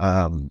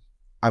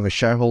 I'm a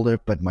shareholder,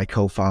 but my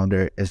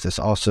co-founder is this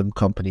awesome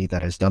company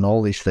that has done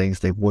all these things.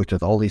 They've worked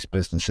with all these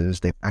businesses.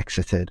 They've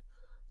exited.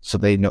 So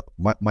they know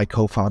my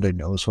co-founder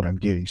knows what I'm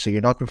doing. So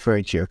you're not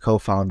referring to your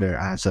co-founder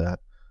as a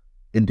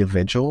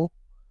individual,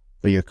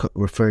 but you're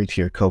referring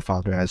to your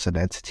co-founder as an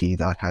entity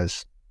that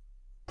has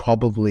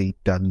probably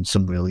done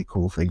some really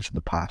cool things in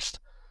the past.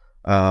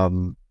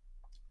 And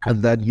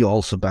then you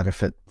also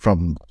benefit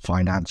from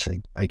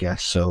financing, I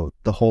guess. So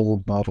the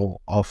whole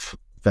model of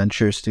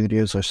venture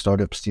studios or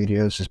startup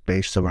studios is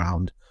based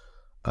around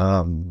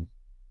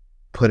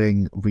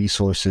putting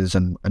resources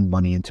and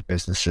money into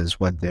businesses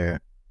when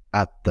they're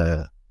at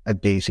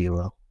day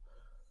zero.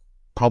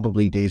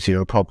 Probably day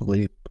zero,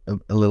 probably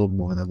a little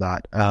more than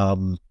that.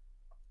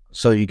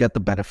 So you get the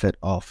benefit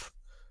of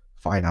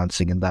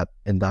financing in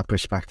that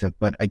perspective.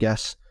 But I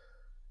guess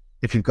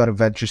if you've got a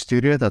venture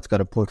studio that's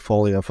got a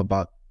portfolio of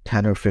about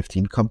 10 or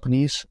 15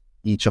 companies,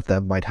 each of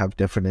them might have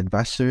different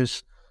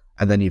investors.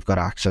 And then you've got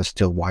access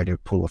to a wider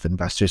pool of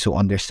investors who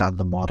understand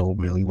the model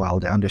really well.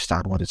 They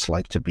understand what it's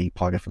like to be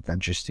part of a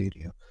venture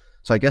studio.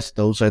 So I guess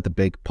those are the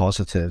big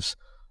positives.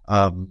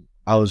 I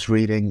was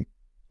reading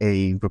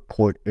a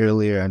report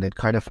earlier and it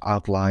kind of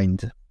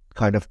outlined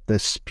kind of the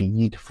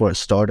speed for a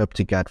startup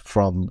to get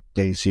from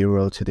day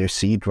zero to their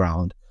seed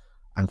round.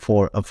 And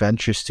for a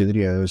venture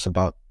studio, it's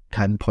about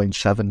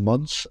 10.7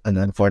 months. And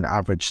then for an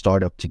average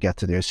startup to get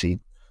to their seed,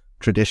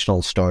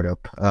 traditional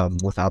startup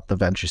without the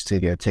venture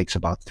studio, it takes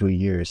about 3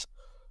 years.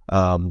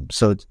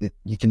 So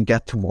you can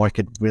get to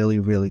market really,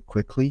 really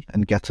quickly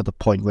and get to the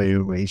point where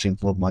you're raising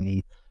more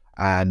money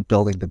and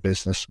building the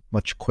business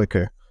much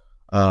quicker.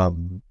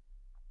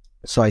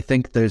 So I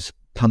think there's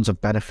tons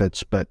of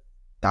benefits, but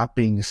that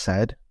being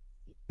said,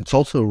 it's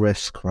also a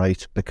risk,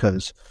 right?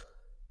 Because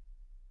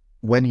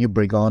when you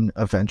bring on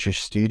a venture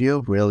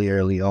studio really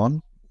early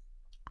on,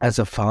 as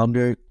a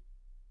founder,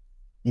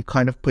 you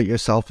kind of put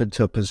yourself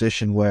into a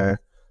position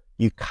where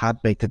you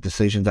can't make the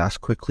decisions as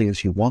quickly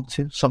as you want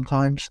to.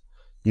 Sometimes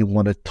you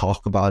want to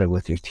talk about it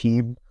with your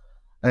team.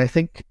 And I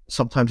think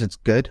sometimes it's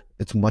good.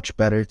 It's much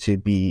better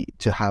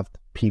to have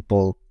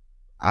people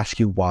ask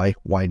you why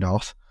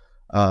not.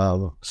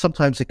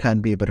 Sometimes it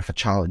can be a bit of a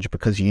challenge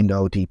because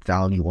deep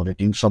down you want to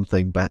do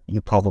something, but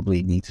you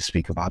probably need to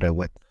speak about it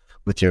with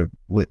your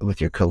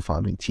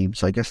co-founding team.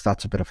 So I guess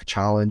that's a bit of a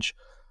challenge.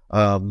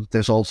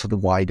 There's also the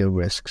wider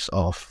risks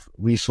of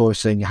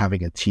resourcing,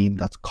 having a team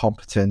that's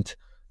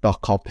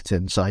not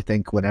competent. So I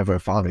think whenever a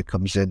founder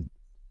comes in,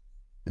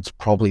 it's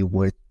probably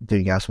worth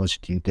doing as much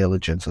due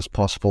diligence as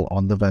possible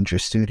on the venture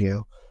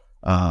studio.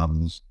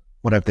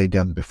 What have they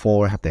done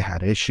before? Have they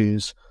had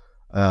issues?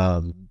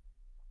 What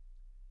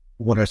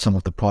are some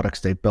of the products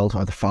they built?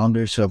 Are the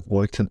founders who have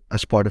worked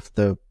as part of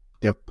the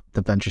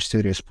venture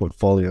studio's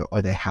portfolio,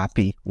 are they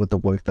happy with the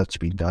work that's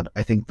been done?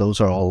 I think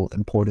those are all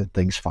important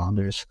things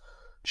founders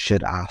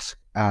should ask.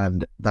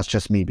 And that's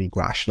just me being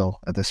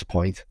rational at this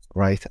point,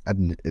 right?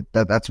 And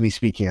that's me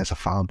speaking as a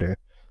founder.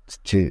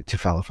 to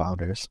fellow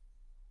founders.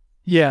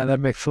 Yeah, that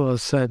makes a lot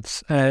of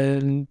sense.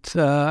 And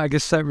I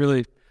guess that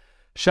really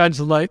shines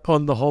a light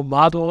on the whole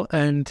model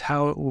and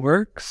how it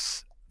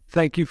works.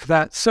 Thank you for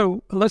that.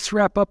 So let's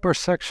wrap up our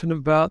section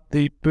about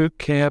the boot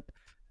camp.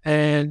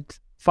 And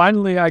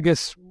finally, I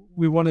guess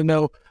we want to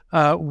know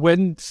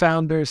when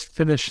founders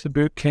finish the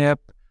boot camp,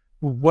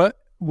 what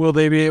will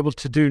they be able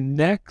to do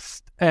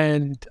next?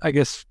 And I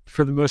guess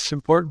for the most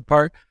important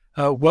part,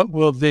 what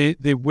will the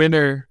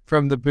winner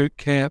from the boot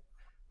camp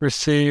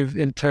receive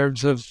in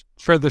terms of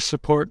further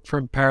support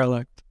from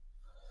Paralect?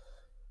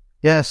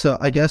 Yeah, so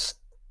I guess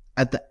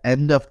at the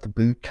end of the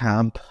boot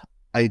camp,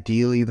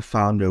 ideally the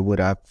founder would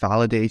have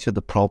validated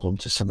the problem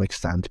to some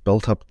extent,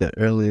 built up the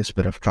earliest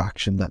bit of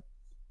traction that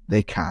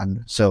they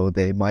can. So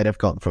they might have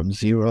gone from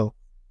zero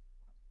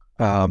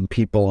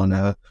people on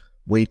a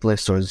wait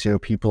list or zero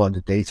people on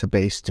the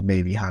database to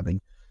maybe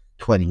having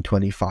 20,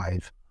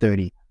 25,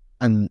 30.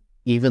 And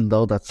even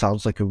though that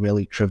sounds like a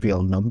really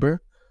trivial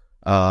number,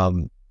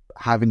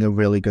 having a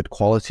really good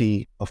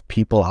quality of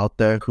people out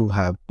there who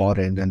have bought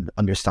in and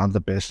understand the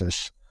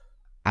business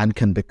and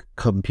can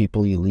become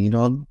people you lean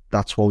on,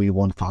 that's what we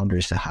want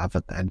founders to have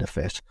at the end of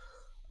it.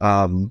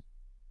 From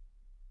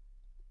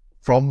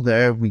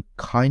there, we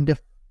kind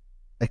of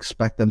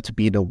expect them to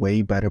be in a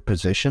way better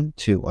position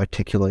to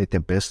articulate their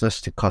business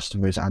to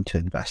customers and to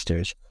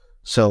investors.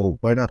 So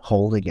we're not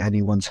holding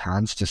anyone's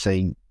hands to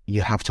saying,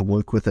 you have to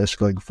work with us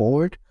going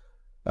forward.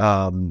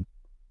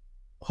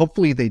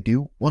 Hopefully they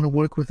do want to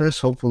work with us.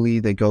 Hopefully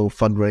they go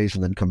fundraise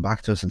and then come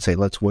back to us and say,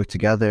 let's work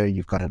together.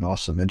 You've got an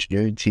awesome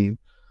engineering team.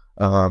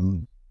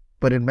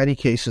 But in many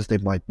cases, they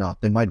might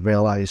not. They might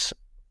realize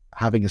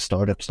having a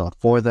startup's not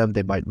for them.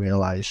 They might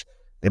realize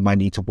they might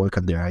need to work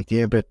on their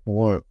idea a bit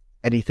more.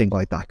 Anything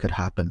like that could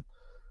happen.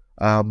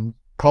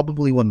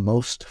 Probably what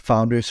most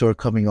founders who are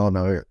coming on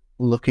are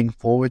looking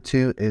forward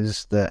to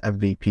is the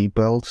MVP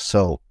build.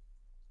 So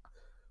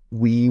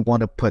we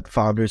want to put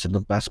founders in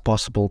the best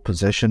possible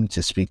position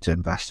to speak to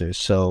investors.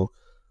 So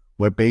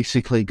we're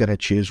basically going to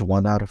choose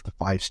 1 out of the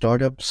 5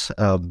 startups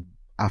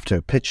after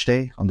a pitch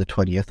day on the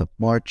 20th of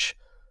March,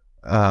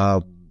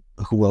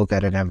 who will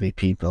get an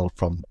MVP build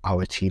from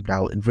our team.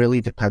 Now, it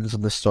really depends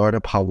on the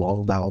startup, how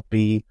long that'll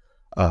be,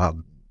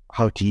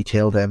 how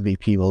detailed the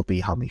MVP will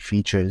be, how many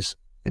features.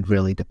 It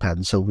really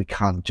depends. So we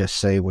can't just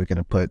say we're going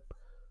to put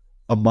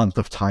a month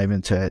of time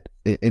into it.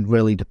 It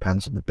really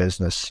depends on the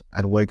business,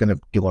 and we're going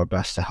to do our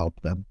best to help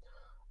them.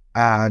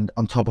 And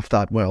on top of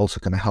that, we're also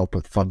going to help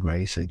with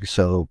fundraising.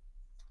 So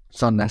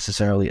it's not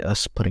necessarily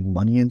us putting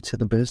money into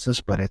the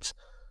business, but it's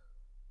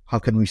how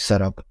can we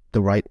set up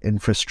the right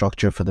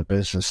infrastructure for the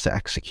business to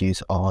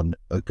execute on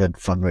a good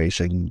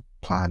fundraising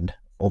plan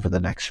over the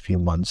next few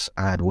months.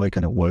 And we're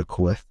going to work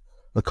with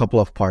a couple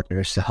of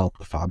partners to help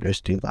the founders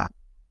do that.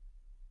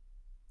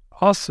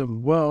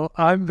 Awesome. Well,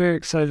 I'm very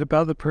excited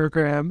about the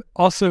program,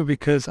 also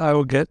because I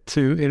will get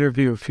to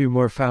interview a few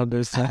more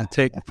founders that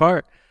take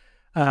part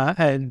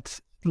and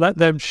let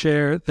them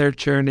share their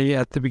journey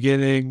at the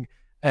beginning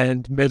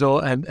and middle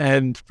and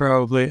end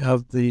probably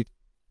of the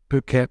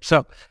bootcamp.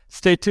 So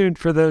stay tuned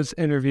for those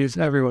interviews,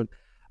 everyone.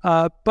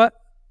 But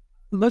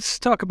let's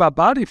talk about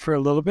Body for a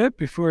little bit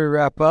before we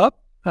wrap up,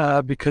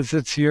 because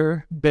it's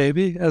your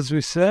baby, as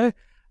we say.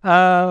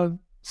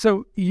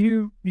 So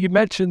you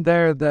mentioned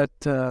there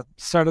that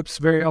startups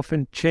very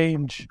often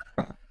change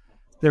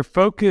their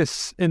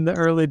focus in the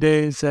early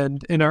days.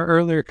 And in our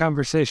earlier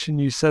conversation,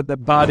 you said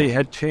that Body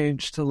had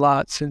changed a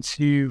lot since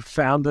you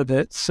founded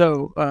it.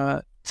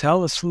 So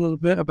tell us a little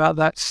bit about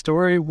that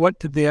story. What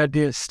did the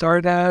idea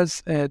start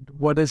as, and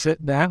what is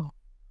it now?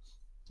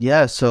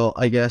 Yeah, so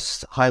I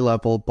guess high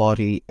level,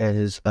 Body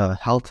is a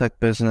health tech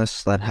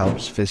business that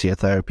helps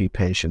physiotherapy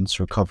patients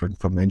recovering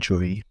from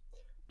injury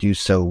do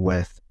so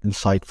with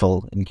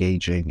insightful,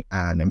 engaging,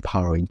 and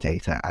empowering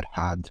data at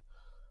hand.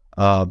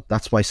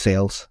 That's my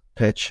sales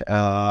pitch.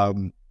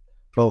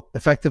 But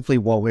effectively,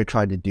 what we're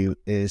trying to do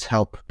is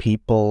help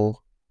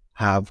people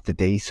have the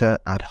data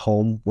at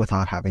home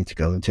without having to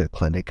go into a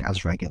clinic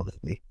as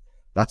regularly.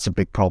 That's a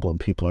big problem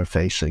people are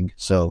facing.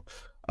 So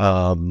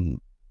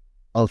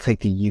I'll take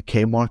the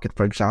UK market,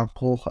 for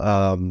example.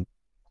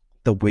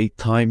 The wait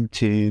time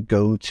to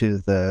go to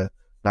the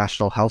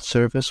National Health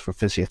Service for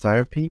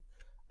physiotherapy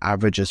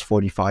averages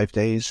 45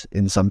 days.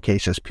 In some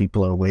cases,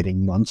 people are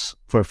waiting months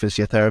for a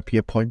physiotherapy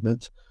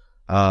appointment.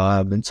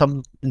 In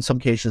some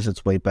cases,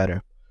 it's way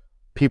better.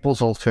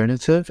 People's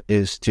alternative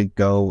is to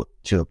go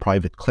to a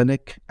private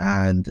clinic,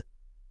 and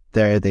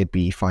there they'd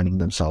be finding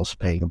themselves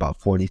paying about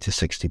 40 to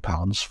 60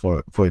 pounds for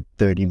a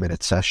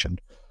 30-minute session.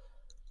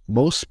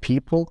 Most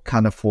people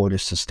can't afford a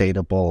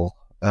sustainable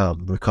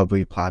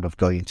recovery plan of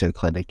going to a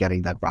clinic,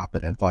 getting that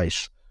rapid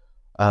advice.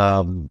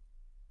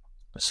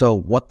 So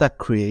what that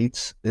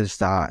creates is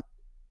that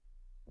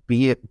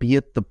be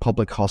it the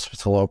public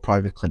hospital or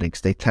private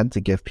clinics, they tend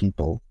to give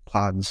people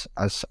plans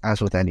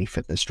as with any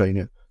fitness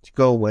trainer to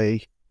go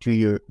away, do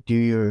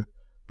your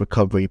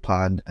recovery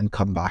plan and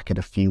come back in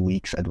a few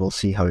weeks and we'll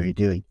see how you're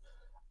doing.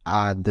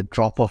 And the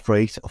drop-off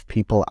rate of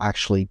people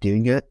actually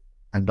doing it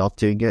and not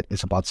doing it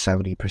is about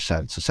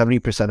 70%. So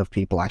 70% of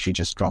people actually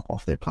just drop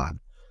off their plan.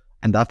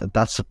 And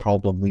that's the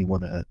problem we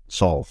want to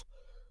solve.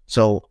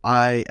 So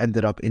I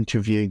ended up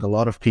interviewing a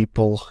lot of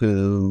people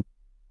who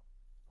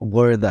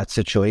were in that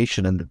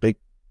situation, and the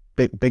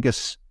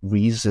biggest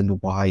reason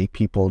why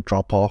people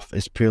drop off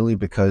is purely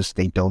because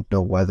they don't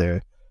know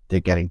whether they're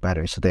getting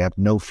better. So they have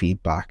no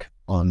feedback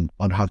on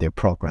how they're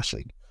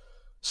progressing.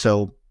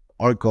 So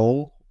our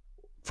goal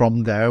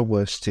from there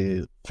was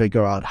to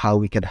figure out how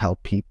we can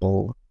help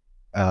people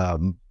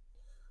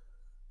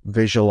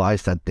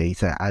visualize that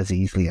data as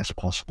easily as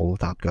possible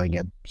without going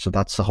in. So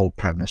that's the whole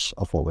premise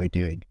of what we're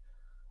doing.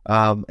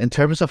 In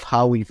terms of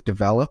how we've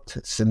developed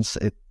since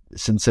it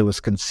was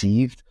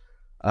conceived,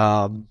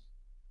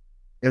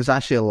 it was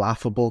actually a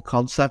laughable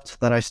concept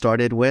that I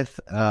started with,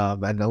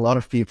 and a lot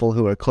of people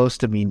who are close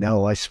to me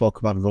know I spoke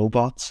about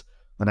robots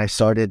when I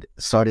started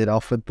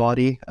off with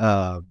Body,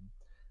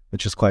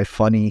 which is quite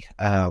funny.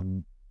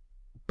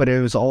 But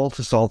it was all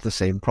to solve the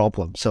same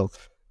problem. So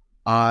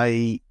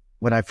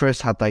when I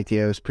first had the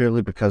idea, it was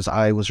purely because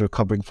I was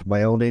recovering from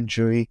my own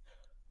injury,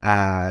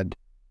 and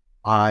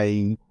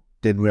I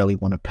didn't really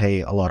want to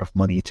pay a lot of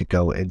money to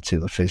go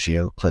into a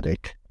physio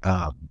clinic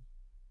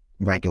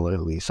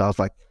regularly. So I was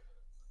like,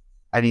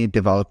 I need to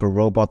develop a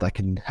robot that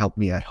can help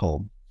me at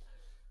home.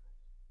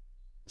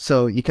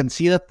 So you can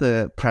see that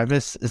the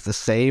premise is the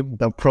same.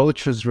 The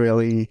approach was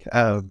really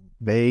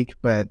vague,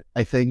 but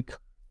I think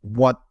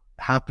what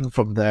happened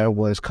from there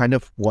was kind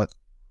of what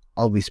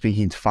I'll be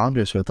speaking to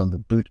founders with on the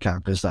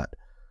bootcamp, is that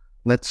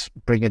let's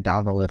bring it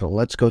down a little.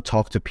 Let's go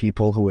talk to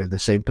people who are in the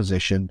same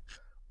position.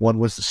 What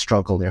was the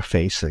struggle they're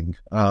facing?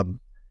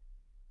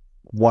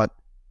 What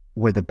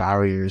were the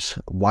barriers?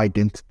 Why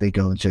didn't they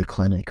go into a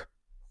clinic?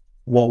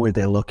 What were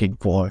they looking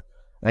for?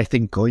 And I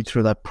think going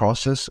through that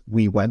process,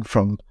 we went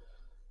from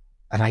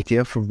an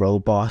idea for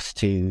robots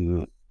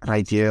to an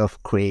idea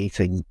of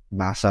creating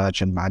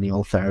massage and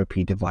manual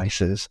therapy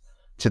devices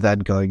to then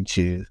going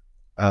to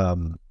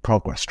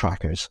progress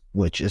trackers,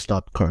 which is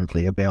not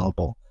currently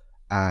available.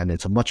 And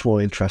it's a much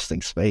more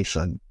interesting space,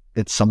 and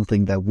it's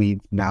something that we've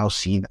now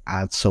seen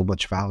add so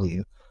much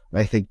value. And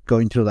I think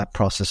going through that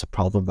process of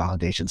problem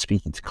validation,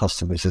 speaking to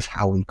customers, is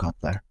how we got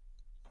there.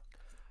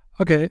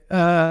 Okay.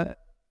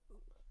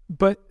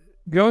 But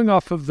going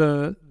off of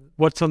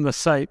what's on the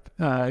site,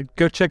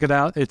 go check it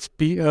out. It's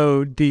bodii.uk,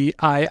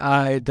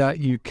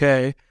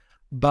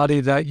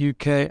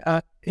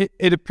 body.uk.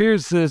 It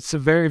appears that it's a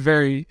very,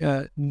 very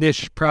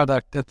niche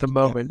product at the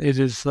moment. Yeah. It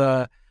is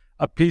a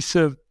piece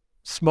of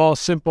small,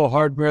 simple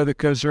hardware that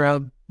goes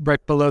around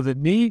right below the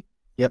knee.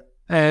 Yep.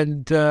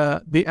 And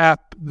the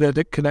app that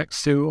it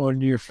connects to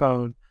on your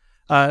phone.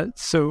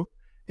 So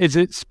is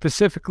it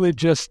specifically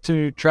just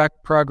to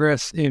track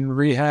progress in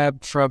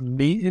rehab from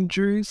knee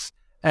injuries?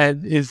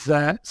 And is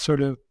that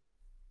sort of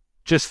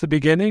just the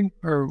beginning,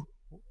 or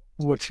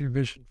what's your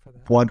vision for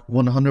that?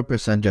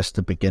 100% just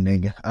the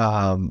beginning.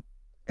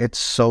 It's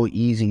so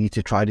easy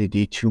to try to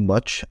do too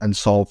much and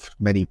solve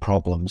many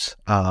problems.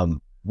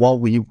 What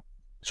we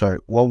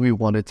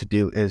wanted to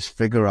do is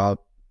figure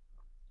out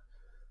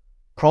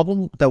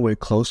problem that we're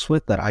close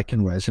with, that I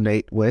can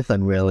resonate with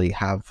and really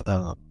have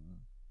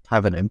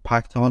an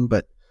impact on,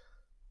 but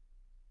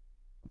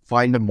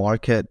find a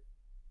market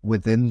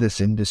within this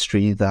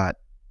industry that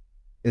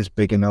is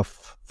big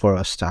enough for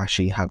us to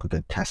actually have a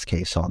good test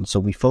case on. So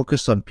we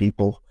focused on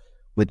people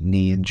with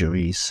knee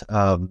injuries.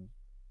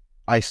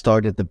 I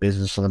started the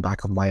business on the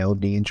back of my own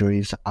knee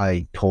injuries.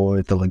 I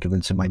tore the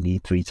ligaments in my knee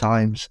 3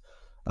 times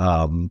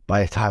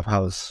by the time I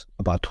was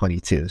about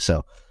 22.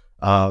 So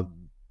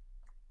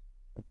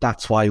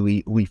that's why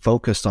we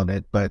focused on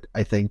it. But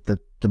I think that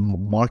the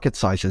market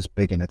size is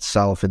big in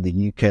itself. In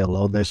the UK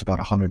alone, there's about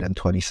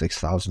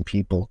 126,000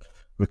 people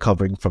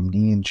recovering from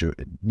knee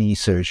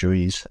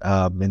surgeries.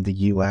 In the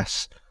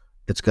US,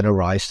 it's going to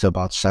rise to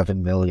about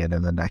 7 million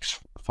in the next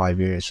 5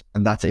 years.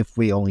 And that's if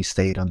we only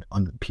stayed on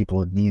people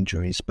with knee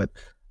injuries. But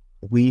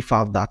we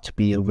found that to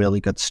be a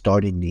really good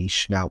starting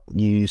niche. Now,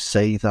 you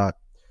say that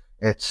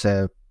it's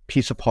a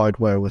piece of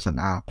hardware with an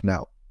app.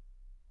 Now,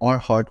 our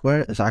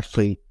hardware is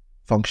actually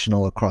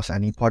functional across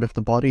any part of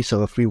the body.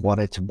 So if we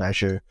wanted to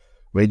measure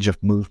range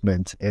of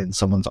movement in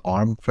someone's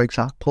arm, for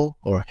example,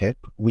 or hip,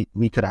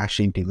 we could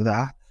actually do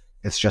that.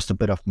 It's just a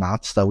bit of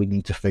maths that we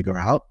need to figure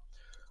out.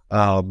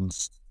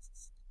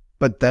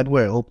 But then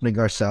we're opening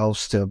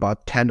ourselves to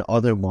about 10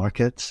 other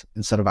markets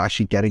instead of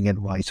actually getting it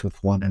right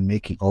with one and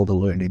making all the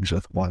learnings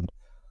with one.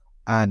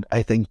 And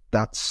I think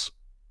that's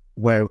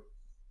where,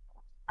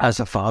 as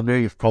a founder,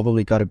 you've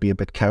probably got to be a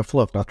bit careful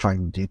of not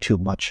trying to do too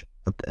much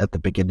at the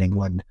beginning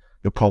when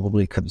you're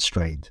probably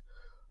constrained.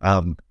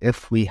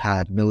 If we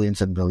had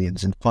millions and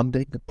millions in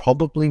funding,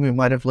 probably we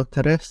might have looked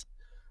at it,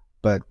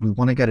 but we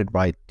want to get it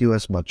right, do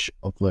as much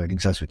of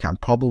learnings as we can,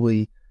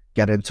 probably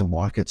get into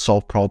market,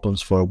 solve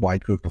problems for a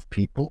wide group of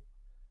people,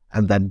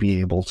 and then be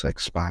able to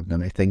expand.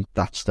 And I think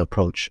that's the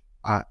approach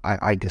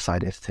I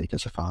decided to take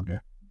as a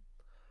founder.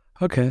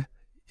 Okay.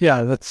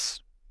 Yeah,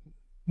 that's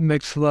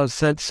makes a lot of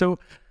sense. So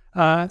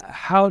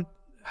how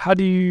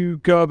do you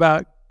go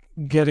about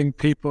getting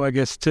people, I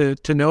guess, to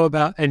know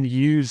about and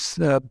use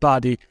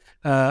Body?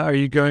 Are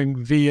you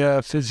going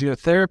via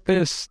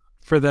physiotherapists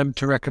for them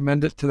to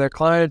recommend it to their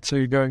clients? Are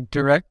you going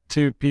direct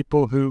to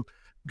people who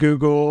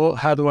Google,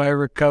 how do I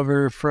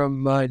recover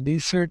from my knee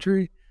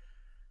surgery?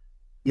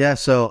 Yeah,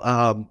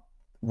 so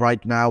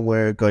right now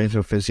we're going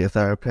through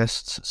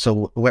physiotherapists.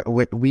 So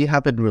we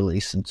haven't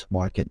released into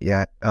market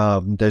yet.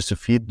 There's a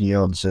few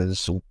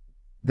nuances.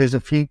 There's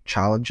a few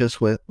challenges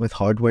with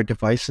hardware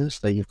devices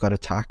that you've got to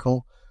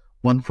tackle.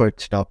 One, for it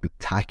to not be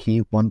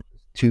tacky.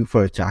 Two,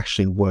 for it to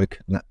actually work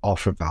and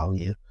offer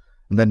value.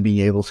 And then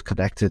being able to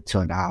connect it to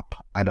an app,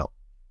 I don't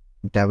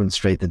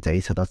demonstrate the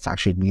data that's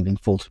actually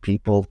meaningful to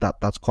people.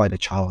 That's quite a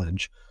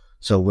challenge.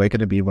 So we're going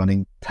to be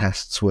running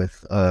tests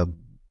with a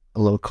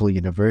local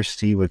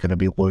university. We're going to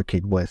be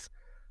working with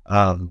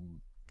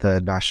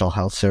the National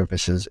Health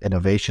Services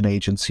Innovation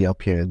Agency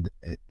up here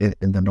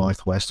in the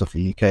northwest of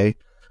the UK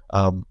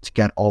to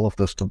get all of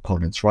those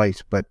components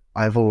right. But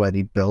I've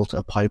already built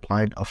a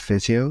pipeline of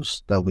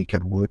physios that we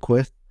can work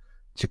with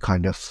to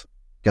kind of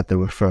get the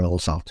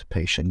referrals out to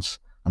patients.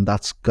 And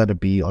that's going to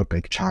be our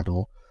big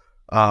channel.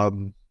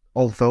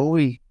 Although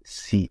I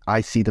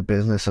see the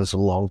business as a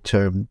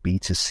long-term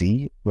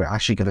B2C, we're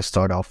actually going to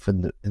start off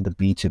in the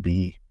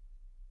B2B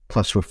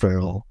plus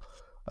referral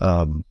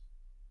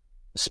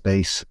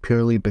space,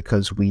 purely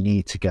because we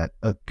need to get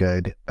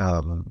good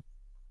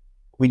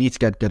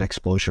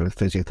exposure with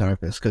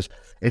physiotherapists. Because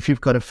if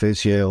you've got a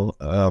physio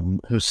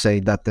who's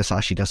saying that this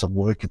actually doesn't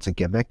work, it's a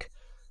gimmick,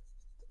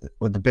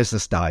 when the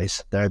business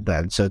dies, they're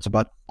then. So it's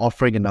about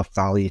offering enough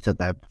value to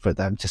them for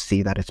them to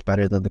see that it's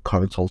better than the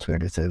current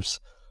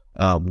alternatives,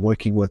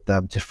 working with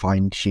them to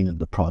fine-tune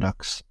the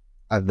products,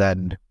 and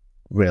then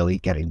really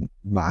getting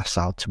mass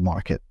out to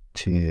market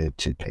to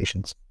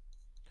patients.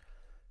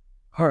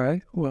 All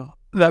right. Well,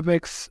 that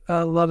makes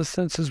a lot of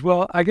sense as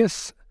well. I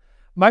guess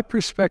my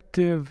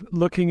perspective,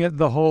 looking at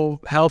the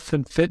whole health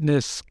and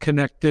fitness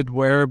connected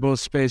wearable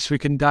space, we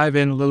can dive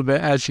in a little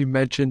bit, as you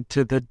mentioned,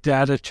 to the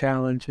data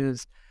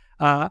challenges.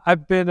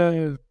 I've been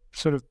a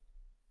sort of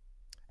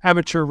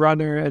amateur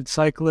runner and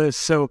cyclist,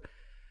 so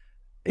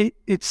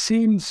it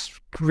seems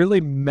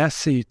really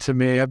messy to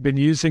me. I've been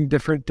using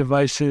different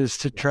devices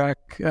to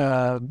track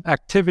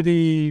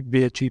activity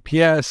via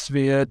GPS,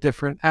 via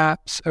different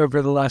apps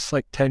over the last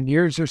 10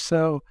 years or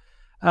so.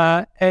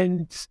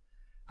 And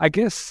I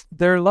guess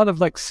there are a lot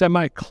of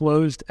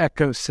semi-closed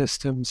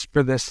ecosystems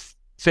for this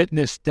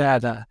fitness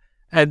data,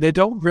 and they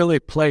don't really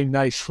play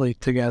nicely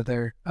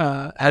together,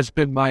 has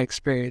been my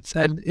experience.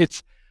 And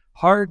it's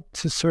hard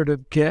to sort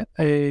of get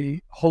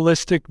a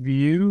holistic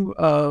view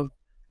of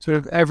sort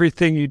of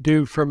everything you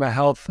do from a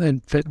health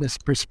and fitness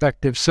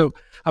perspective. So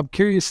I'm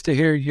curious to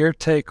hear your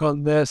take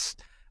on this.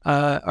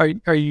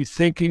 Are you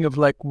thinking of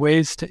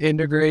ways to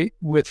integrate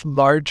with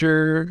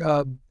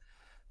larger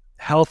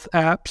health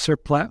apps or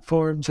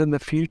platforms in the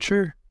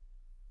future?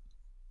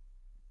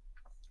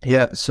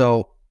 Yeah,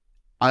 so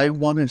I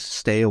want to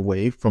stay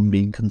away from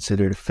being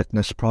considered a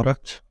fitness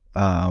product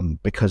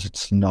because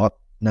it's not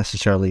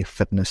necessarily a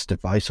fitness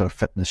device or a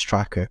fitness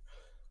tracker.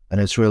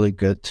 And it's really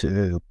good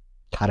to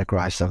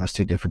categorize them as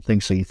two different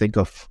things. So you think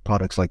of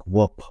products like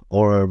Whoop,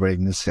 Oura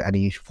Rings,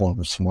 any form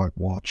of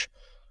smartwatch.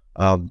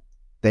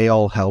 They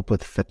all help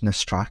with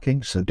fitness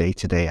tracking, so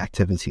day-to-day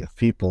activity of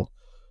people.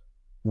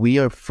 We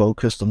are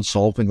focused on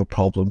solving a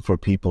problem for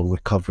people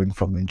recovering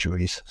from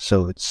injuries.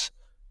 So it's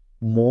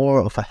more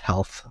of a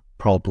health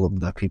problem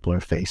that people are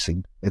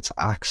facing. It's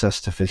access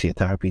to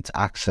physiotherapy, it's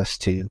access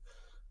to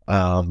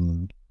a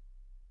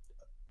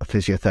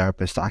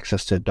physiotherapist,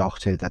 access to a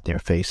doctor that they're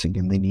facing,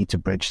 and they need to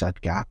bridge that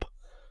gap.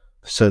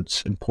 So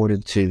it's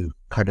important to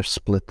kind of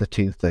split the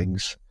two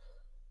things.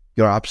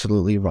 You're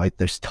absolutely right.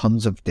 There's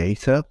tons of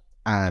data.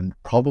 And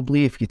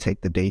probably if you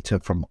take the data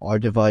from our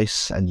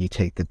device and you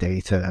take the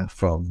data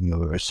from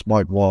your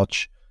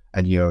smartwatch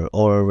and your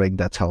Oura Ring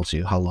that tells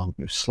you how long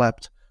you've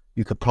slept,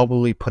 you could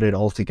probably put it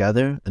all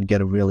together and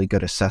get a really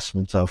good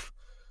assessment of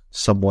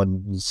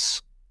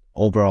someone's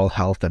overall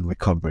health and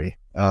recovery.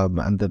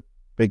 And the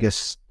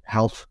biggest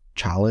health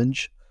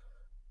challenge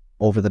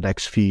over the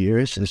next few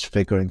years is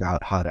figuring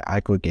out how to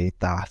aggregate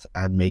that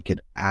and make it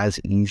as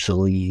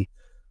easily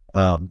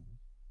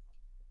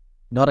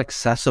not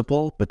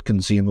accessible but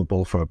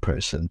consumable for a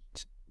person,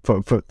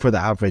 for the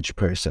average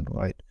person,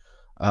 right?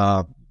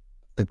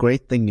 The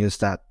great thing is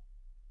that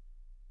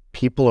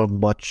people are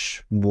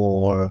much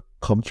more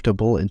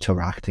comfortable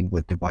interacting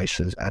with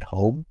devices at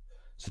home,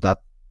 so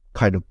that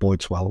kind of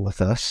bodes well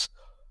with us.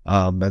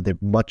 And they're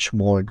much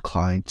more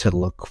inclined to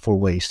look for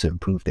ways to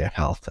improve their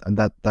health, and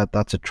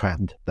that's a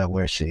trend that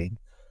we're seeing.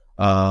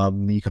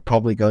 You could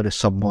probably go to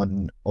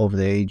someone over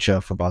the age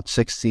of about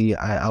 60.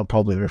 I'll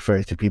probably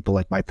refer to people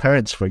like my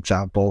parents, for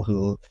example,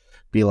 who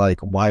be like,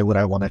 why would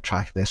I want to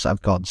track this?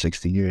 I've gone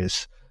 60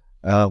 years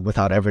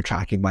without ever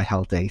tracking my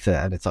health data,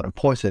 and it's not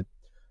important.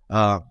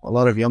 A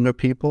lot of younger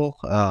people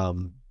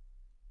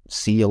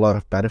see a lot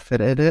of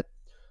benefit in it.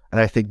 And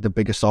I think the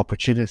biggest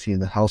opportunity in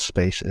the health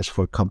space is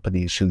for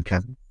companies who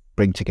can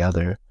bring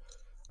together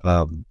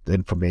the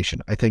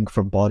information. I think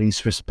from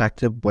Body's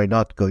perspective, we're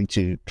not going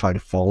to try to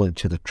fall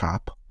into the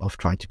trap of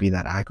trying to be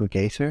that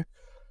aggregator.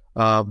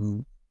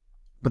 Um,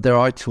 but there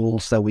are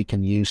tools that we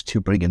can use to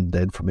bring in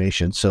the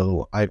information.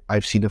 So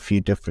I've seen a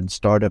few different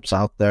startups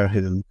out there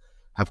who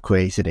have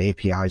created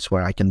APIs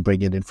where I can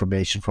bring in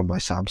information from my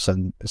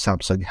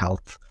Samsung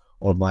Health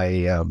or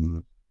my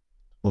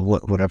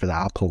whatever the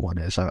Apple one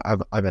is.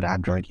 I'm an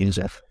Android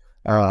user.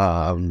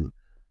 Um,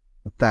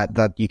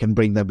 that you can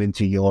bring them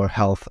into your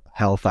health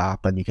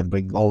app, and you can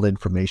bring all the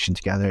information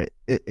together.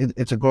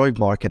 It's a growing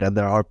market, and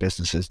there are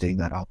businesses doing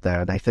that out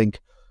there. And I think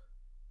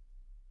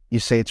you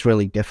say it's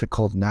really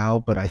difficult now,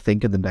 but I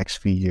think in the next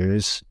few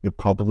years, you're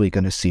probably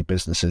going to see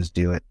businesses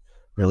do it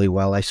really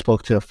well. I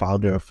spoke to a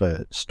founder of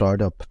a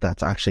startup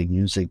that's actually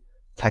using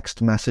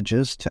text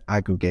messages to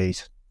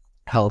aggregate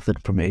health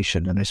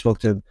information. And I spoke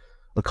to him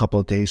a couple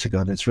of days ago,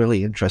 and it's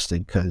really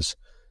interesting because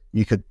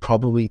you could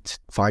probably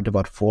find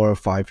about 4 or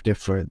 5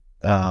 different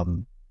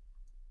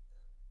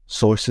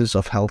sources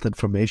of health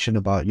information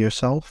about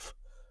yourself,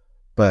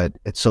 but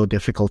it's so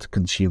difficult to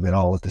consume it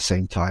all at the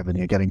same time, and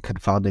you're getting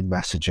confounding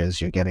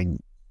messages. You're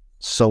getting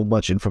so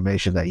much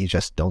information that you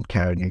just don't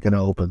care, and you're going to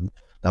open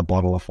that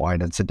bottle of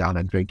wine and sit down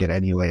and drink it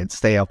anyway and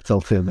stay up till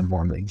 2 in the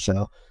morning.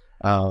 So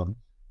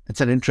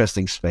it's an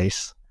interesting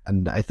space,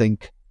 and I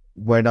think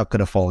we're not going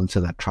to fall into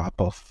that trap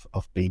of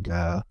being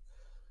an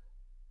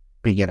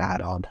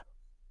add-on.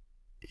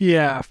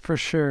 Yeah, for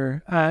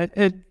sure.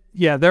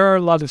 There are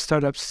a lot of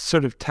startups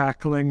sort of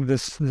tackling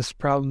this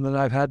problem that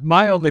I've had.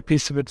 My only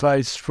piece of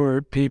advice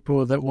for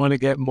people that want to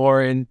get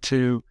more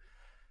into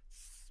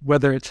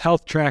whether it's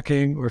health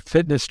tracking or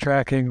fitness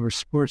tracking or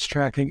sports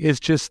tracking is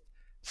just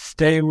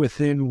stay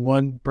within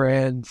one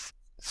brand's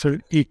sort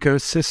of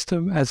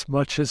ecosystem as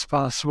much as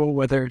possible,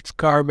 whether it's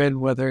Garmin,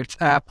 whether it's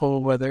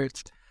Apple, whether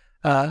it's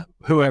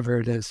whoever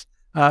it is.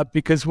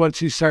 Because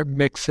once you start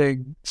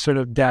mixing sort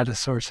of data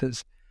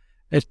sources,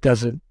 it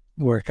doesn't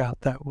work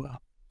out that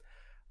well.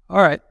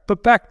 All right,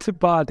 but back to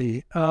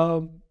Body.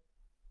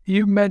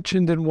 You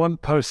mentioned in one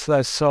post that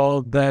I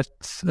saw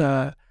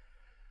that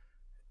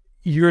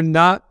you're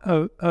not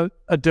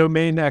a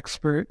domain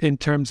expert in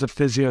terms of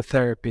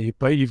physiotherapy,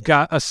 but you've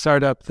got a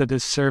startup that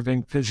is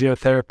serving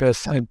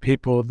physiotherapists and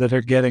people that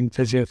are getting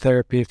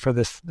physiotherapy for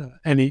this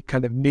any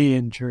kind of knee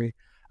injury.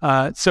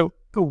 So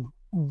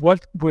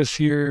what was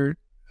your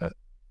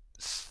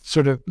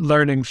sort of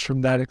learnings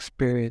from that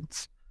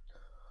experience?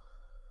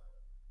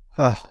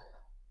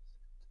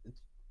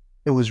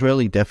 It was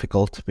really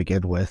difficult to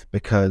begin with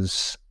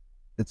because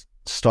it's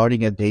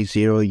starting at day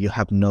zero. You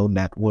have no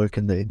network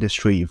in the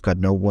industry. You've got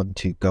no one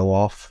to go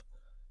off.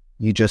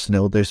 You just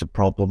know there's a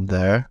problem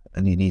there,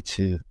 and you need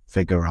to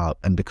figure out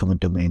and become a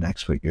domain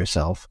expert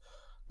yourself.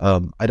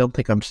 I don't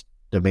think I'm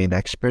domain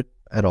expert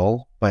at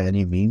all by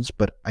any means,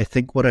 but I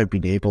think what I've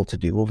been able to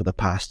do over the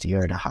past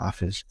year and a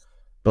half is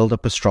build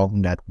up a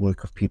strong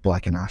network of people I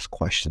can ask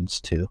questions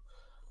to.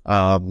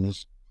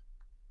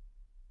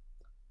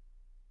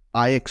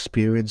 I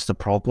experienced the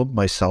problem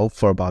myself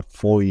for about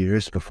 4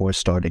 years before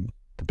starting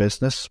the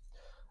business,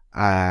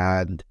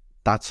 and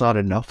that's not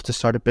enough to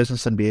start a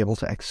business and be able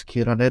to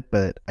execute on it.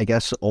 But I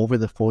guess over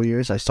the 4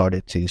 years, I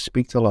started to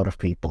speak to a lot of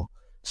people,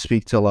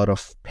 speak to a lot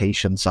of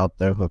patients out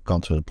there who have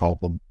gone through the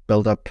problem,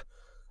 build up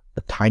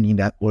a tiny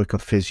network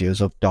of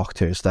physios, of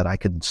doctors that I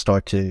can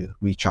start to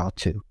reach out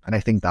to. And I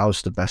think that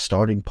was the best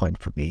starting point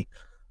for me,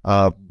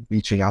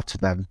 reaching out to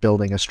them,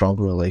 building a strong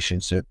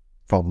relationship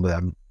from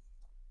them,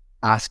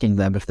 asking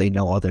them if they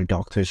know other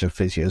doctors or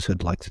physios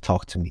who'd like to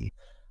talk to me.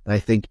 And I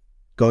think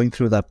going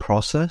through that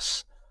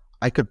process,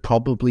 I could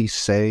probably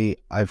say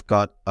I've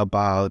got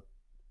about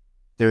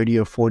 30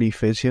 or 40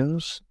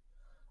 physios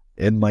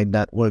in my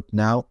network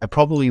now. I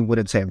probably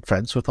wouldn't say I'm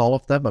friends with all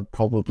of them. I'm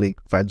probably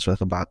friends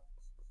with about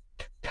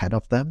 10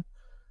 of them.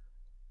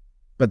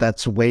 But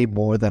that's way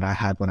more than I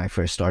had when I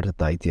first started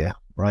the idea,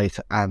 right?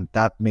 And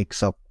I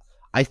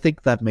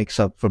think that makes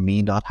up for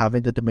me not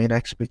having the domain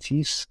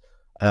expertise.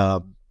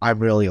 I'm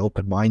really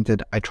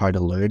open-minded. I try to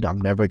learn. I'm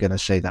never going to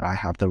say that I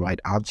have the right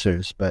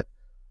answers, but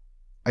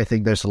I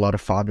think there's a lot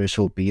of founders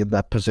who will be in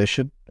that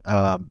position.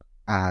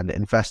 And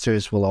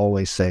investors will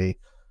always say,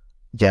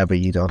 yeah, but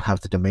you don't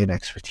have the domain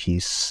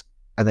expertise.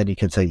 And then you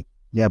can say,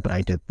 yeah, but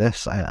I did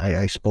this.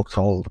 I spoke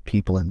to all the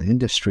people in the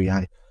industry.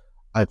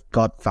 I've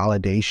got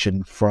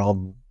validation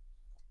from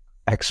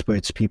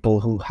experts,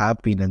 people who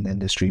have been in the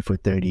industry for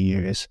 30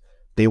 years.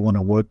 They want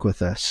to work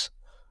with us.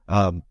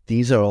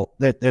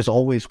 There's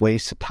always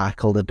ways to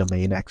tackle the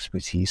domain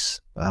expertise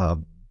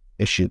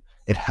issue.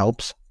 It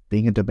helps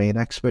being a domain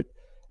expert.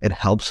 It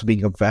helps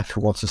being a vet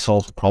who wants to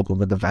solve a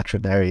problem in the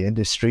veterinary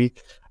industry.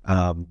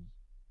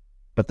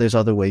 But there's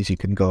other ways you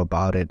can go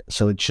about it.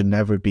 So it should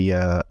never be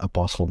a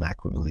bottleneck,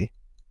 really.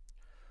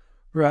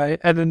 Right.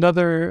 And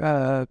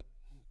another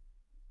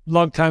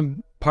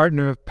longtime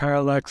partner of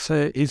Parallax,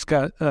 he's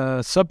got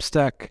a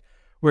Substack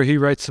where he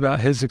writes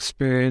about his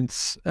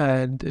experience,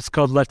 and it's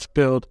called Let's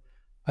Build,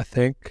 I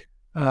think.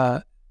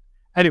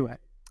 Anyway,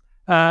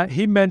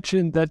 He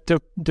mentioned that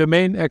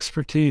domain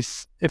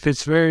expertise, if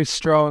it's very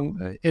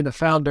strong in a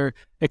founder,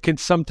 it can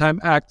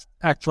sometimes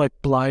act like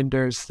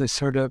blinders. They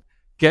sort of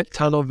get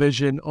tunnel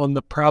vision on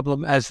the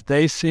problem as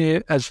they see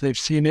it, as they've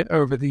seen it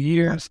over the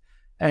years,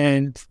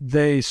 and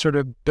they sort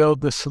of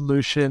build the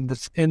solution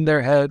that's in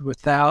their head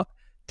without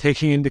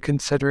taking into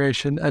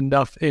consideration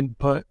enough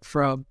input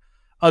from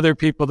other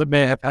people that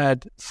may have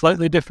had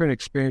slightly different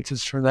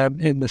experiences from them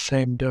in the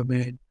same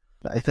domain.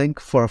 I think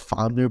for a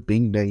founder,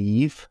 being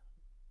naive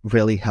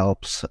really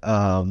helps,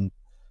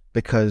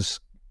 because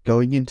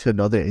going into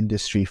another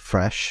industry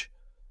fresh,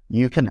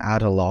 you can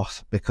add a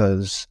lot,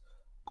 because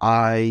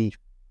I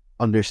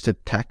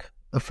understood tech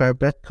a fair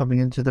bit coming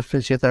into the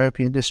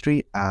physiotherapy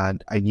industry,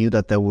 and I knew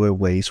that there were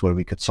ways where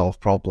we could solve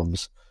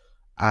problems.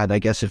 And I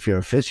guess if you're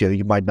a physio,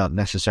 you might not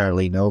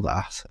necessarily know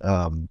that.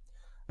 And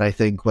I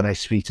think when I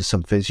speak to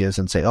some physios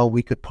and say, oh,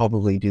 we could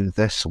probably do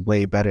this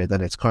way better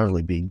than it's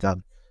currently being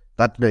done,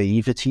 that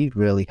naivety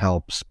really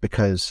helps,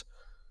 because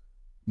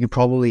you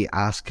probably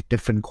ask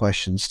different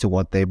questions to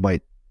what they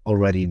might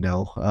already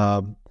know.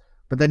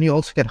 But then you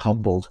also get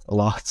humbled a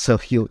lot. So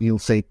you'll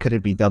say, could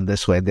it be done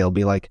this way? And they'll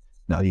be like,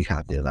 no, you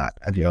can't do that.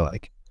 And you're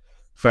like,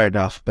 fair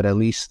enough. But at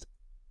least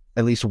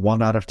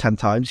 1 out of 10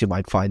 times, you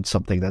might find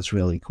something that's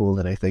really cool.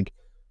 And I think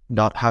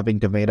not having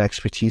domain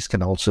expertise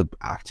can also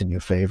act in your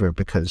favor,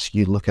 because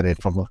you look at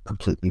it from a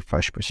completely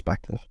fresh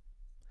perspective.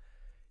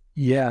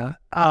 Yeah.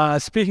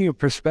 Speaking of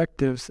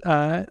perspectives,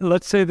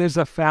 let's say there's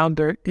a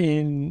founder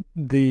in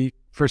the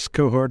first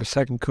cohort or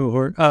second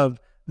cohort of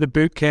the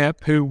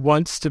bootcamp who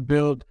wants to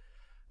build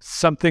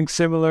something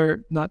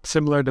similar, not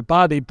similar to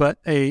Body, but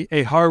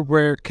a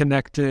hardware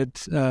connected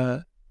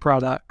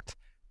product.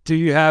 Do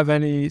you have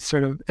any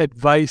sort of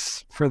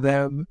advice for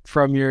them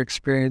from your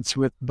experience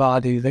with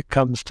Body that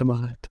comes to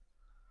mind?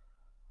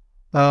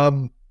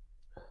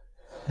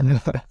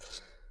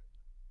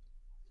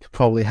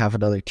 Probably have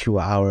another 2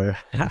 hour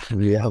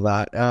review of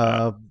that.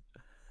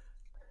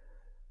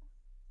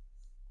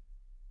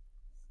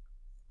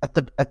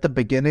 At the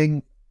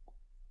beginning,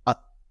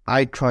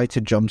 I tried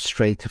to jump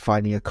straight to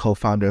finding a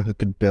co-founder who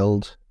could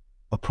build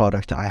a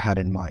product I had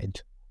in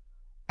mind,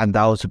 and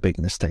that was a big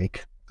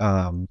mistake.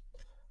 Brought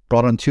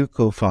on 2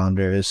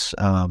 co-founders.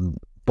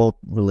 Both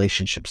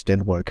relationships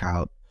didn't work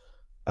out,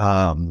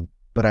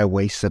 but I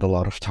wasted a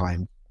lot of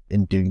time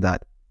in doing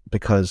that,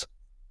 because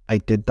I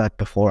did that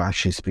before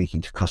actually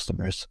speaking to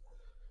customers.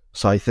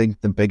 So I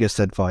think the biggest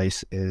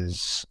advice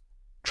is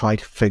try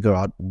to figure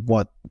out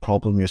what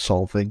problem you're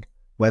solving,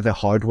 whether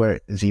hardware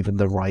is even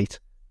the right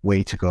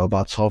way to go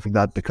about solving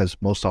that, because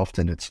most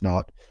often it's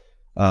not.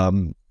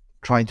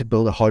 Trying to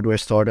build a hardware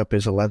startup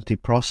is a lengthy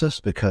process,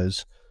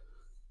 because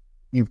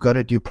you've got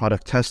to do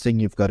product testing,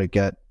 you've got to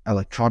get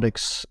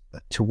electronics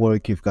to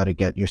work, you've got to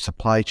get your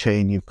supply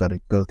chain, you've got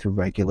to go through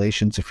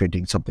regulations if you're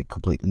doing something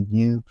completely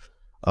new.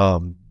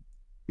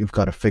 You've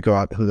got to figure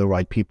out who the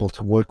right people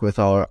to work with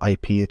are,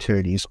 IP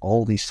attorneys,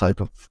 all these type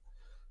of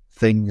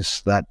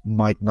things that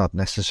might not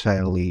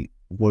necessarily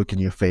work in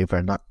your favor,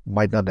 and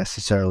might not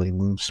necessarily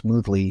move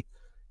smoothly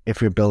if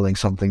you're building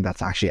something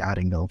that's actually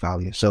adding no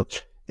value. So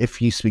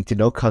if you speak to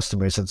no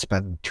customers and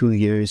spend 2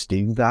 years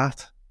doing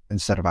that,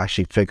 instead of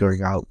actually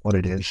figuring out what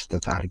it is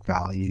that's adding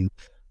value,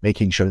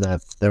 making sure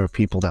that there are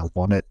people that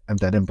want it, and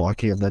then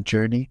embarking on that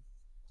journey,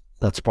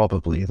 that's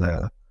probably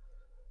the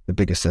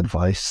biggest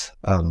advice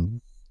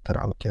that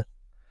I would give.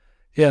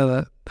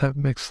 Yeah, that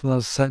makes a lot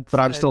of sense. But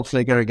I'm still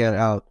figuring it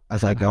out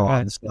as I go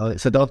on.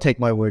 So don't take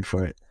my word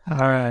for it. All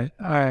right.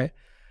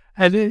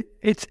 And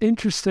it's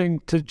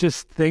interesting to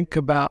just think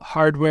about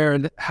hardware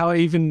and how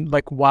even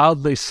like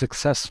wildly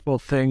successful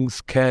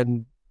things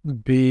can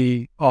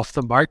be off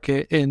the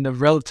market in a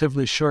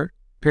relatively short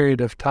period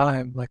of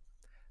time. Like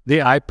the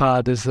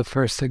iPod is the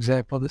first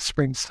example that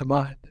springs to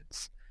mind.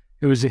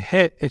 It was a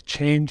hit. It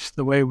changed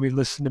the way we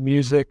listen to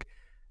music.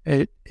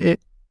 It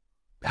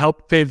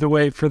helped pave the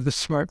way for the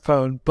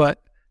smartphone,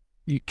 but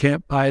you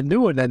can't buy a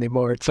new one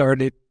anymore. It's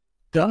already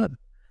done.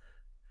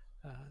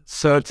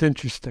 So it's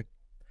interesting.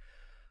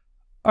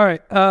 All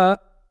right.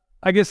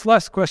 I guess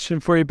last question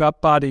for you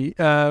about Body.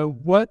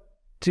 What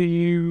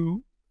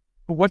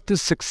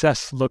does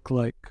success look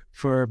like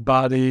for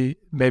Body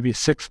maybe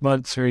 6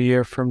 months or a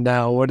year from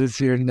now? What is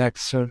your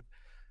next sort of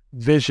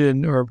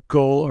vision or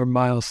goal or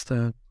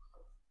milestone?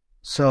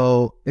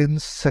 So in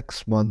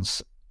 6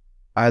 months,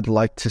 I'd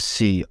like to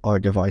see our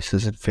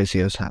devices in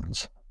physio's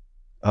hands.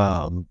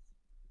 And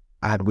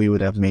we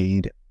would have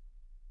made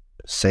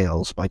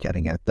sales by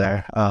getting it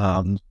there.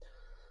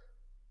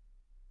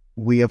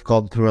 We have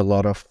gone through a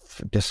lot of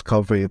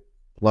discovery, a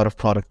lot of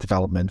product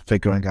development,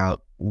 figuring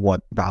out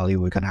what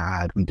value we're going to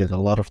add. We did a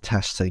lot of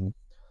testing,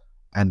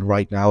 and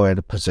right now we're in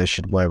a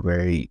position where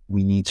we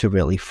need to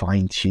really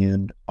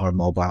fine-tune our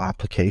mobile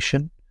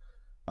application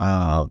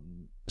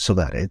so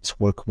that it's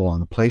workable on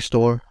the Play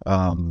Store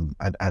and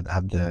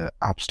the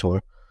App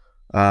Store.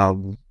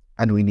 And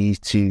we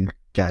need to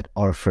get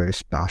our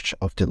first batch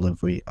of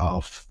delivery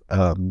of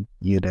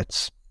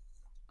units.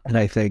 And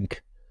I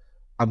think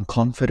I'm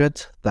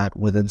confident that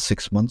within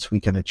 6 months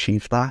we can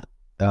achieve that.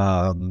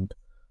 And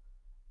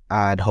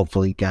and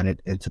hopefully get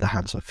it into the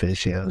hands of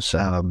physios.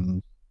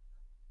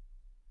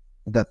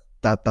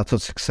 That's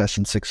what success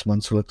in 6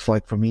 months looks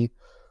like for me.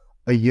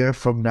 A year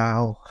from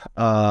now,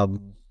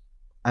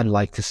 I'd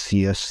like to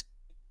see us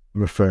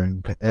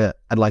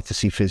I'd like to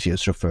see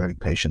physios referring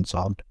patients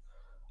on.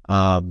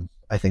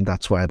 I think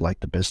that's where I'd like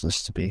the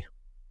business to be.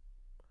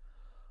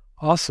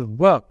 Awesome.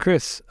 Well,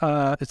 Chris,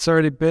 it's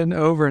already been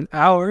over an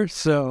hour,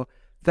 so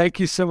thank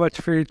you so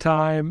much for your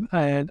time.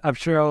 And I'm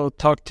sure I'll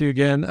talk to you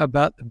again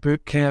about the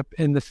boot camp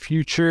in the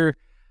future.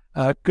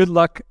 Good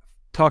luck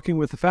talking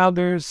with the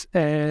founders.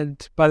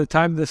 And by the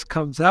time this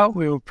comes out,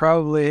 we will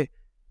probably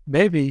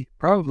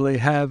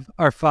have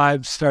our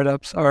 5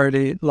 startups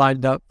already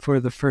lined up for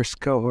the first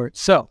cohort.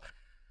 So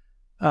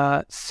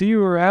see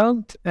you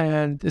around.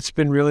 And it's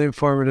been really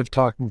informative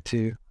talking to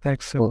you.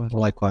 Thanks so much.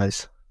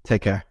 Likewise.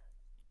 Take care.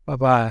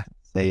 Bye-bye.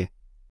 See you.